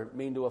never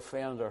mean to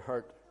offend or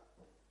hurt,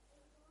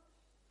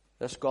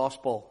 this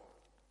gospel,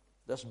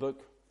 this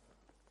book,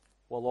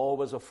 will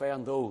always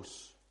offend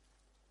those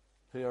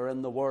who are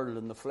in the world,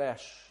 in the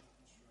flesh,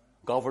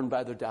 governed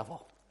by the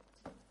devil.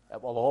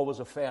 It will always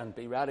offend.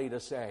 Be ready to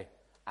say,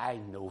 I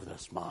know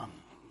this man.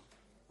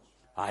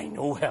 I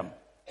know him.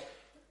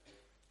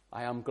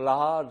 I am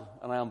glad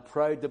and I am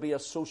proud to be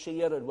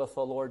associated with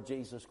the Lord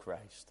Jesus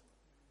Christ.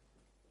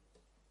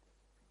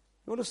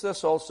 Notice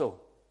this also.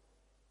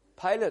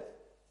 Pilate,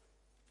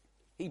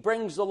 he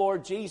brings the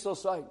Lord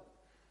Jesus out,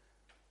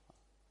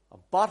 a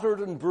battered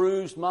and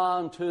bruised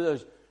man, to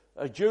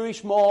a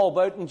Jewish mob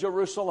out in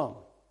Jerusalem.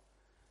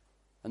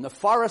 And the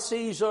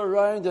Pharisees are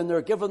around and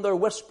they're giving their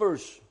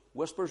whispers.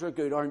 Whispers are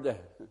good, aren't they?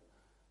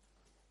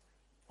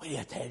 What do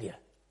I tell you?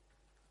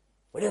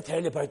 What do I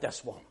tell you about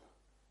this one?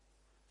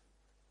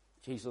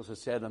 Jesus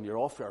has said to him, you're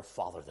off your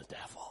father, the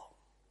devil.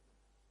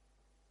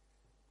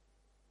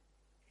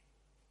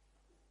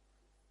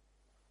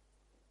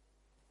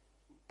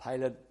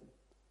 Pilate,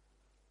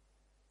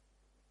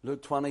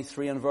 Luke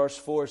 23 and verse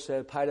 4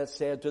 said, Pilate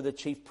said to the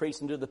chief priests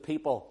and to the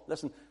people,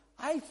 listen,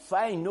 I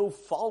find no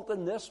fault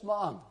in this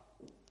man.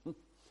 He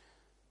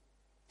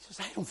says,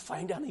 I don't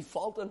find any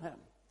fault in him.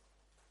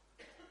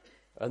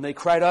 And they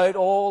cried out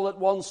all at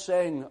once,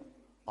 saying,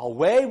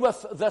 away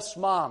with this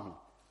man,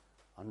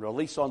 and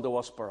release unto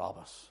us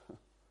Barabbas.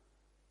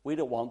 We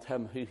don't want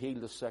him who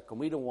healed the sick, and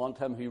we don't want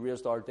him who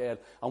raised our dead,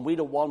 and we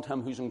don't want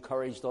him who's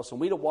encouraged us, and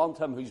we don't want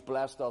him who's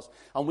blessed us,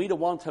 and we don't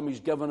want him who's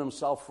given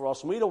himself for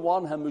us, and we don't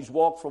want him who's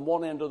walked from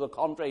one end of the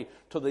country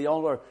to the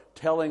other,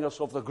 telling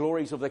us of the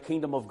glories of the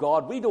kingdom of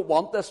God. We don't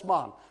want this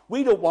man.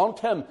 We don't want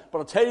him. But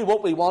I'll tell you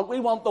what we want. We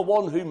want the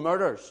one who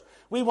murders.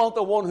 We want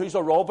the one who's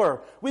a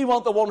robber. We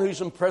want the one who's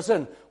in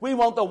prison. We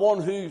want the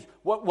one who's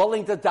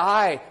willing to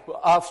die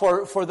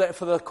for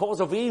the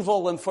cause of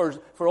evil and for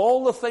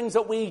all the things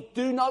that we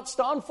do not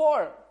stand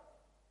for.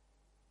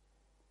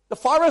 The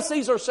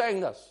Pharisees are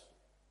saying this.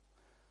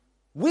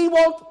 We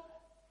want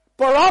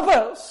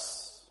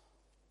Barabbas.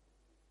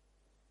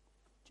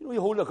 Do you know,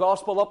 you hold the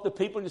gospel up to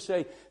people and you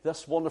say,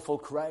 this wonderful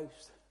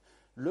Christ,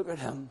 look at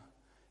him.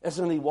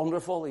 Isn't he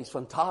wonderful? He's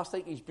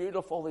fantastic. He's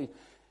beautiful.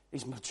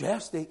 He's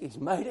majestic. He's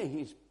mighty.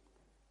 He's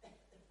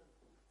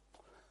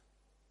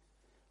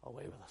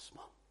away with us,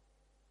 man.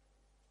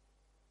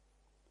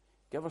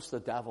 Give us the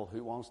devil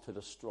who wants to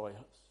destroy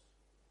us.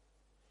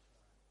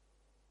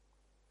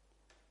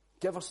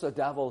 Give us the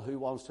devil who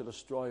wants to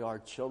destroy our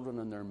children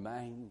and their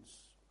minds,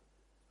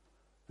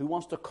 who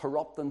wants to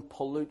corrupt and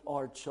pollute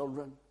our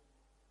children.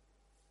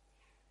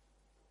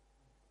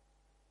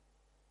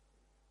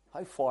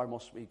 How far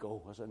must we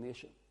go as a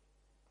nation?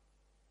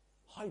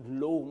 How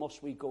low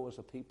must we go as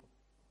a people?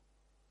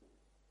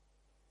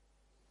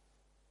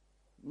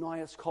 Now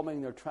it's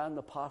coming, they're trying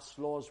to pass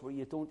laws where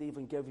you don't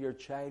even give your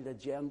child a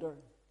gender.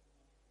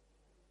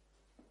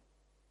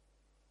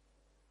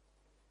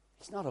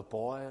 He's not a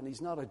boy and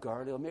he's not a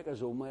girl. He'll make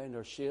his own mind,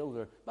 or she'll,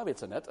 or maybe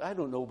it's an it, I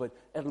don't know, but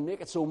it'll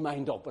make its own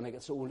mind up when it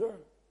gets older.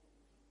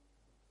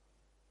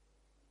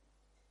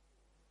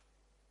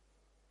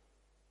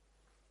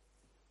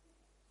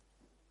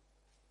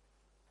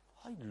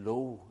 How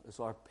low is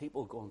our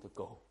people going to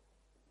go?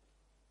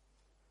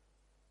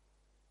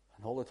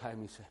 And all the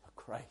time we say, but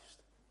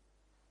Christ,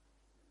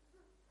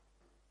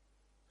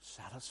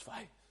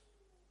 satisfied.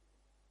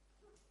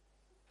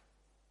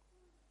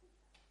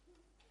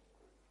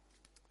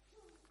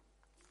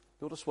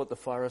 Notice what the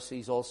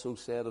Pharisees also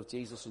said of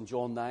Jesus in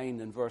John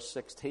 9 and verse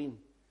 16.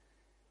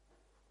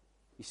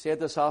 He said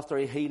this after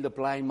he healed a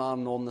blind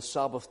man on the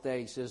Sabbath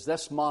day. He says,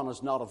 this man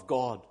is not of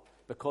God,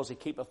 because he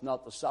keepeth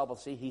not the Sabbath.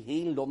 See, he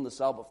healed on the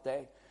Sabbath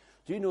day.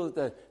 Do you know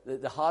that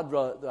they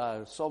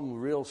had some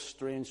real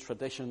strange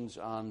traditions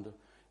and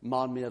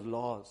man-made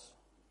laws,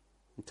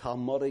 and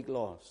Talmudic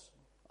laws,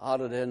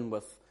 added in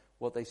with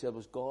what they said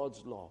was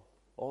God's law,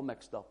 all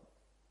mixed up.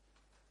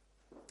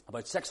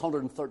 About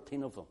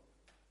 613 of them.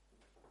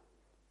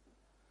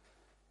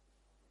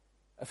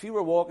 If you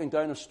were walking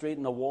down a street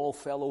and a wall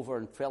fell over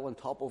and fell on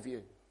top of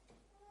you,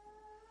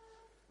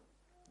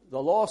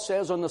 the law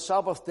says on the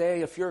Sabbath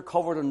day, if you're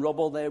covered in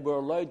rubble, they were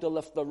allowed to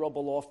lift the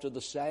rubble off to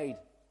the side.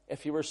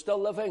 If you were still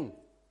living,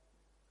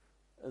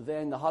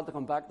 then they had to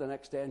come back the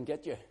next day and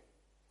get you.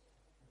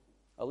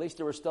 At least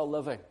they were still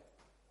living.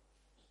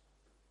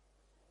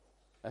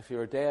 If you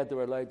were dead, they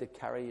were allowed to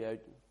carry you out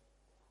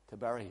to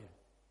bury you,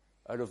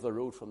 out of the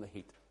road from the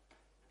heat.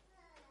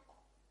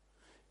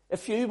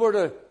 If you were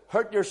to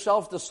hurt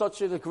yourself to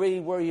such a degree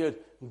where you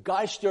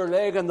gashed your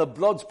leg and the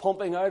blood's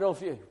pumping out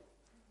of you,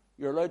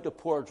 you're allowed to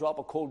pour a drop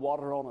of cold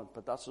water on it,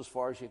 but that's as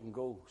far as you can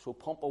go. So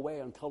pump away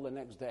until the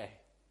next day,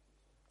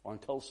 or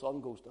until the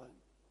sun goes down.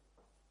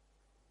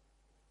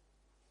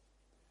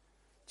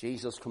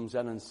 Jesus comes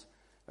in and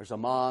there's a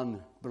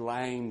man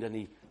blind, and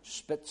he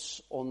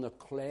spits on the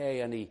clay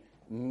and he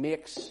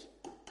makes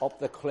up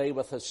the clay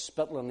with his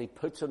spittle and he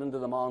puts it into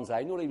the man's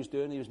eye. You know what he was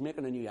doing? He was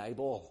making a new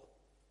eyeball.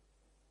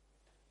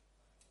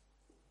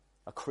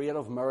 A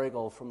creative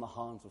miracle from the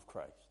hands of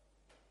Christ.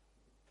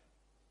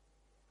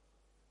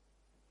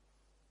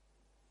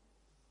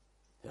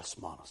 This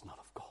man is not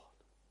of God.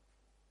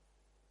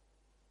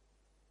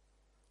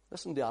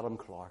 Listen to Adam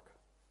Clark.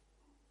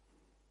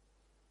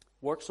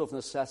 Works of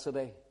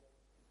necessity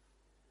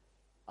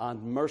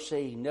and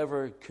mercy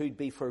never could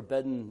be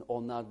forbidden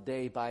on that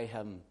day by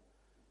him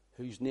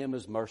whose name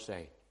is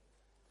mercy,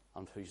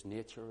 and whose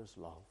nature is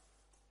love.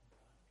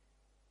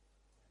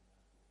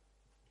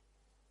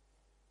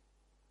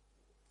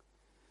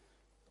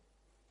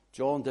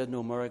 John did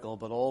no miracle,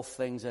 but all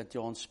things that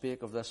John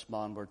spake of this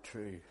man were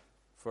true.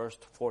 Verse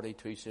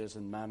 42 says,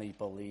 and many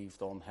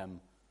believed on him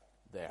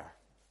there.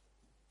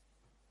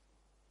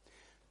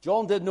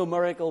 John did no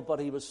miracle, but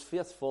he was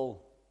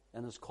faithful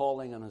in his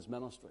calling and his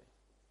ministry.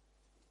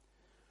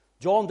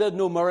 John did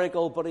no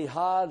miracle, but he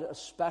had a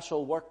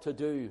special work to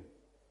do.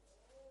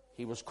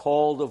 He was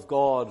called of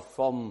God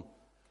from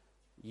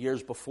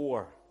years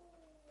before.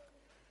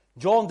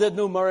 John did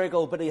no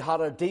miracle, but he had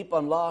a deep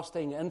and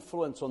lasting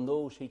influence on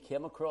those he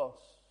came across.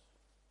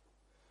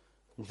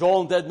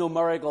 John did no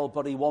miracle,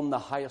 but he won the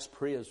highest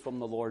praise from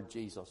the Lord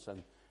Jesus,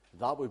 and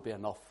that would be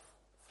enough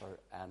for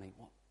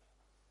anyone.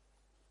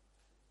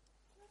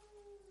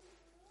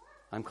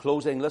 I'm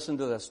closing. Listen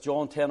to this.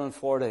 John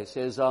 10:40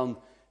 says,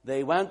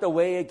 they went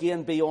away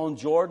again beyond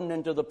Jordan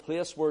into the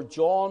place where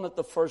John at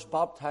the first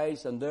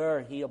baptized, and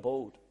there he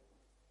abode.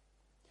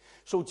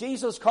 So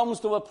Jesus comes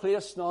to a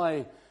place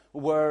now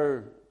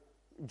where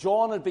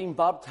John had been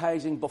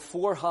baptizing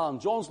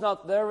beforehand. John's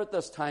not there at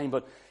this time,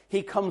 but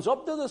he comes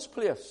up to this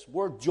place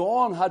where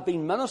John had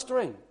been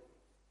ministering.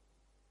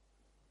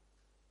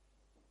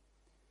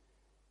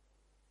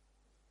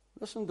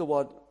 Listen to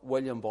what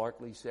William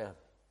Barclay said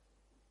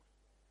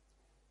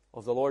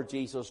of the Lord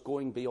Jesus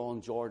going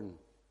beyond Jordan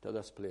to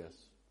this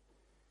place.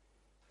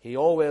 He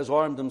always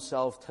armed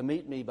himself to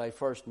meet me by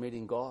first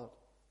meeting God.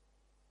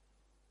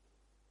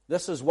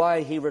 This is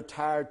why he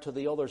retired to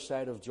the other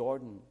side of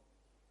Jordan.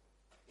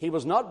 He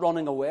was not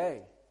running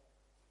away.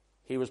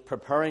 He was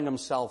preparing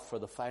himself for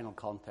the final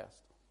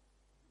contest.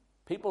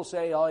 People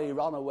say, oh, he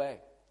ran away.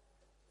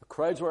 The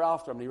crowds were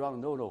after him and he ran.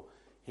 No.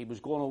 He was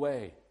going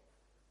away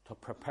to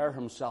prepare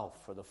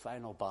himself for the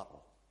final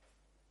battle.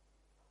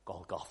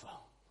 Golgotha.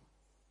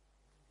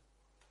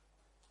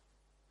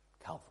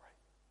 Calvary.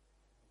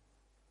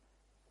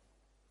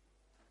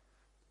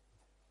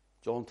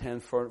 John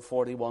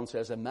 10:41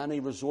 says, and many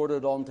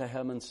resorted unto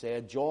him and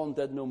said, John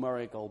did no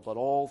miracle, but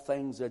all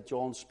things that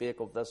John spake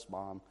of this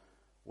man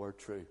were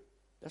true.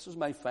 This is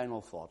my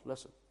final thought.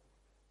 Listen.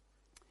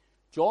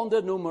 John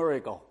did no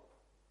miracle.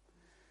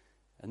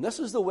 And this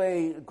is the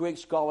way Greek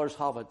scholars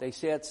have it. They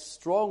say it's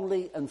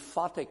strongly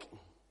emphatic,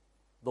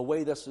 the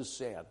way this is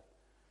said.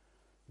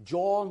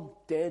 John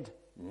did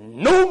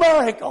no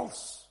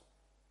miracles.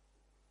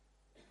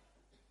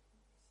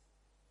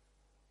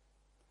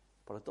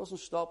 But it doesn't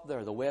stop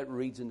there, the way it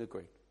reads in the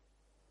Greek.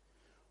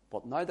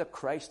 But now that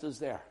Christ is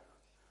there,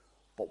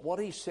 but what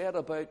he said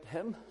about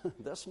him,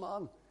 this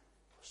man,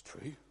 was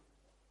true.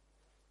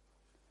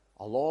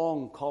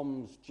 Along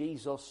comes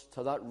Jesus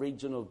to that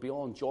region of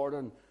beyond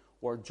Jordan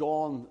where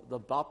John the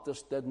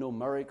Baptist did no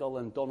miracle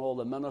and done all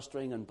the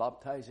ministering and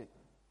baptizing.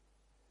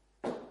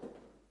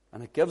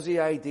 And it gives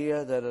the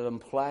idea that it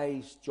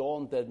implies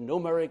John did no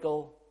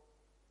miracle,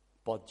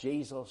 but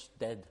Jesus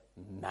did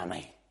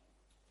many.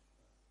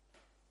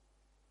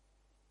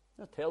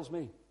 That tells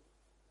me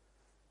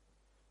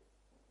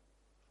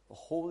the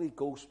Holy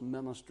Ghost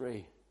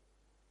ministry,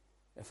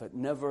 if it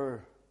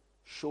never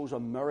shows a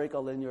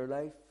miracle in your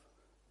life,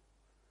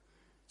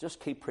 just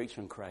keep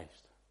preaching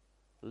Christ.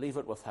 Leave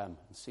it with him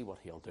and see what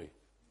he'll do.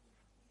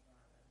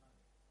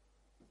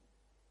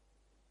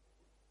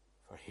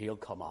 For he'll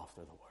come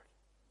after the word.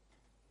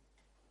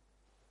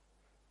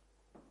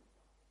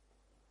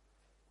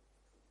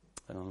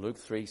 And in Luke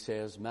 3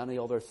 says, many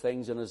other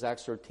things in his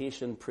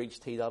exhortation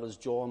preached he, that is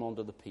John,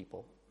 unto the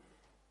people.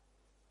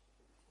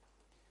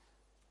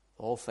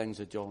 All things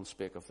that John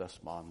spake of this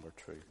man were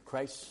true.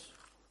 Christ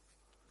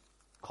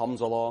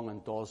comes along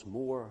and does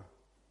more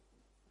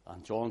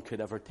than John could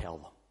ever tell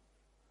them.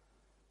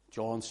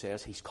 John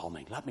says he's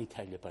coming. Let me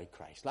tell you about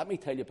Christ. Let me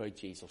tell you about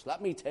Jesus.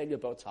 Let me tell you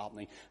about what's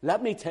happening.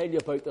 Let me tell you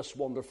about this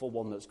wonderful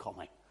one that's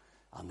coming.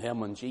 And then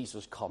when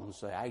Jesus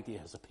comes, the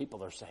idea is the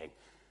people are saying,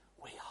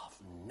 we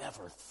have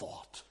never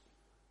thought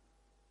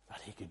that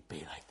he could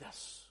be like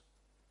this.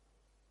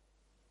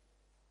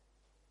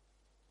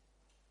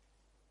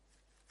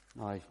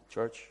 Now,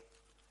 church,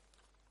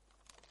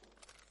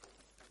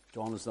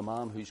 John is the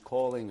man whose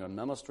calling or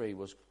ministry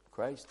was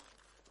Christ.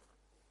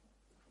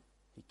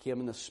 He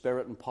came in the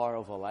spirit and power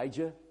of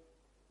Elijah.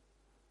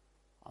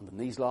 And in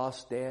these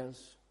last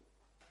days,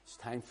 it's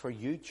time for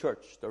you,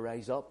 church, to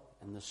rise up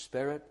in the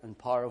spirit and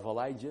power of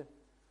Elijah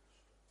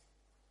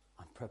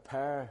and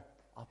prepare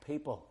a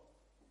people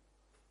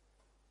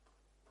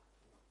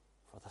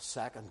for the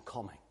second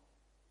coming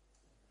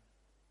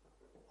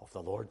of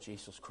the Lord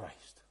Jesus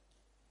Christ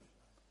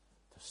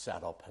to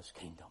set up his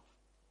kingdom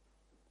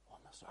on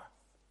this earth.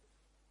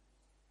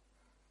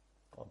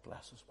 God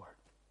bless his word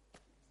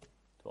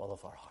to all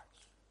of our hearts.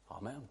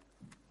 Amen.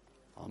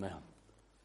 Amen.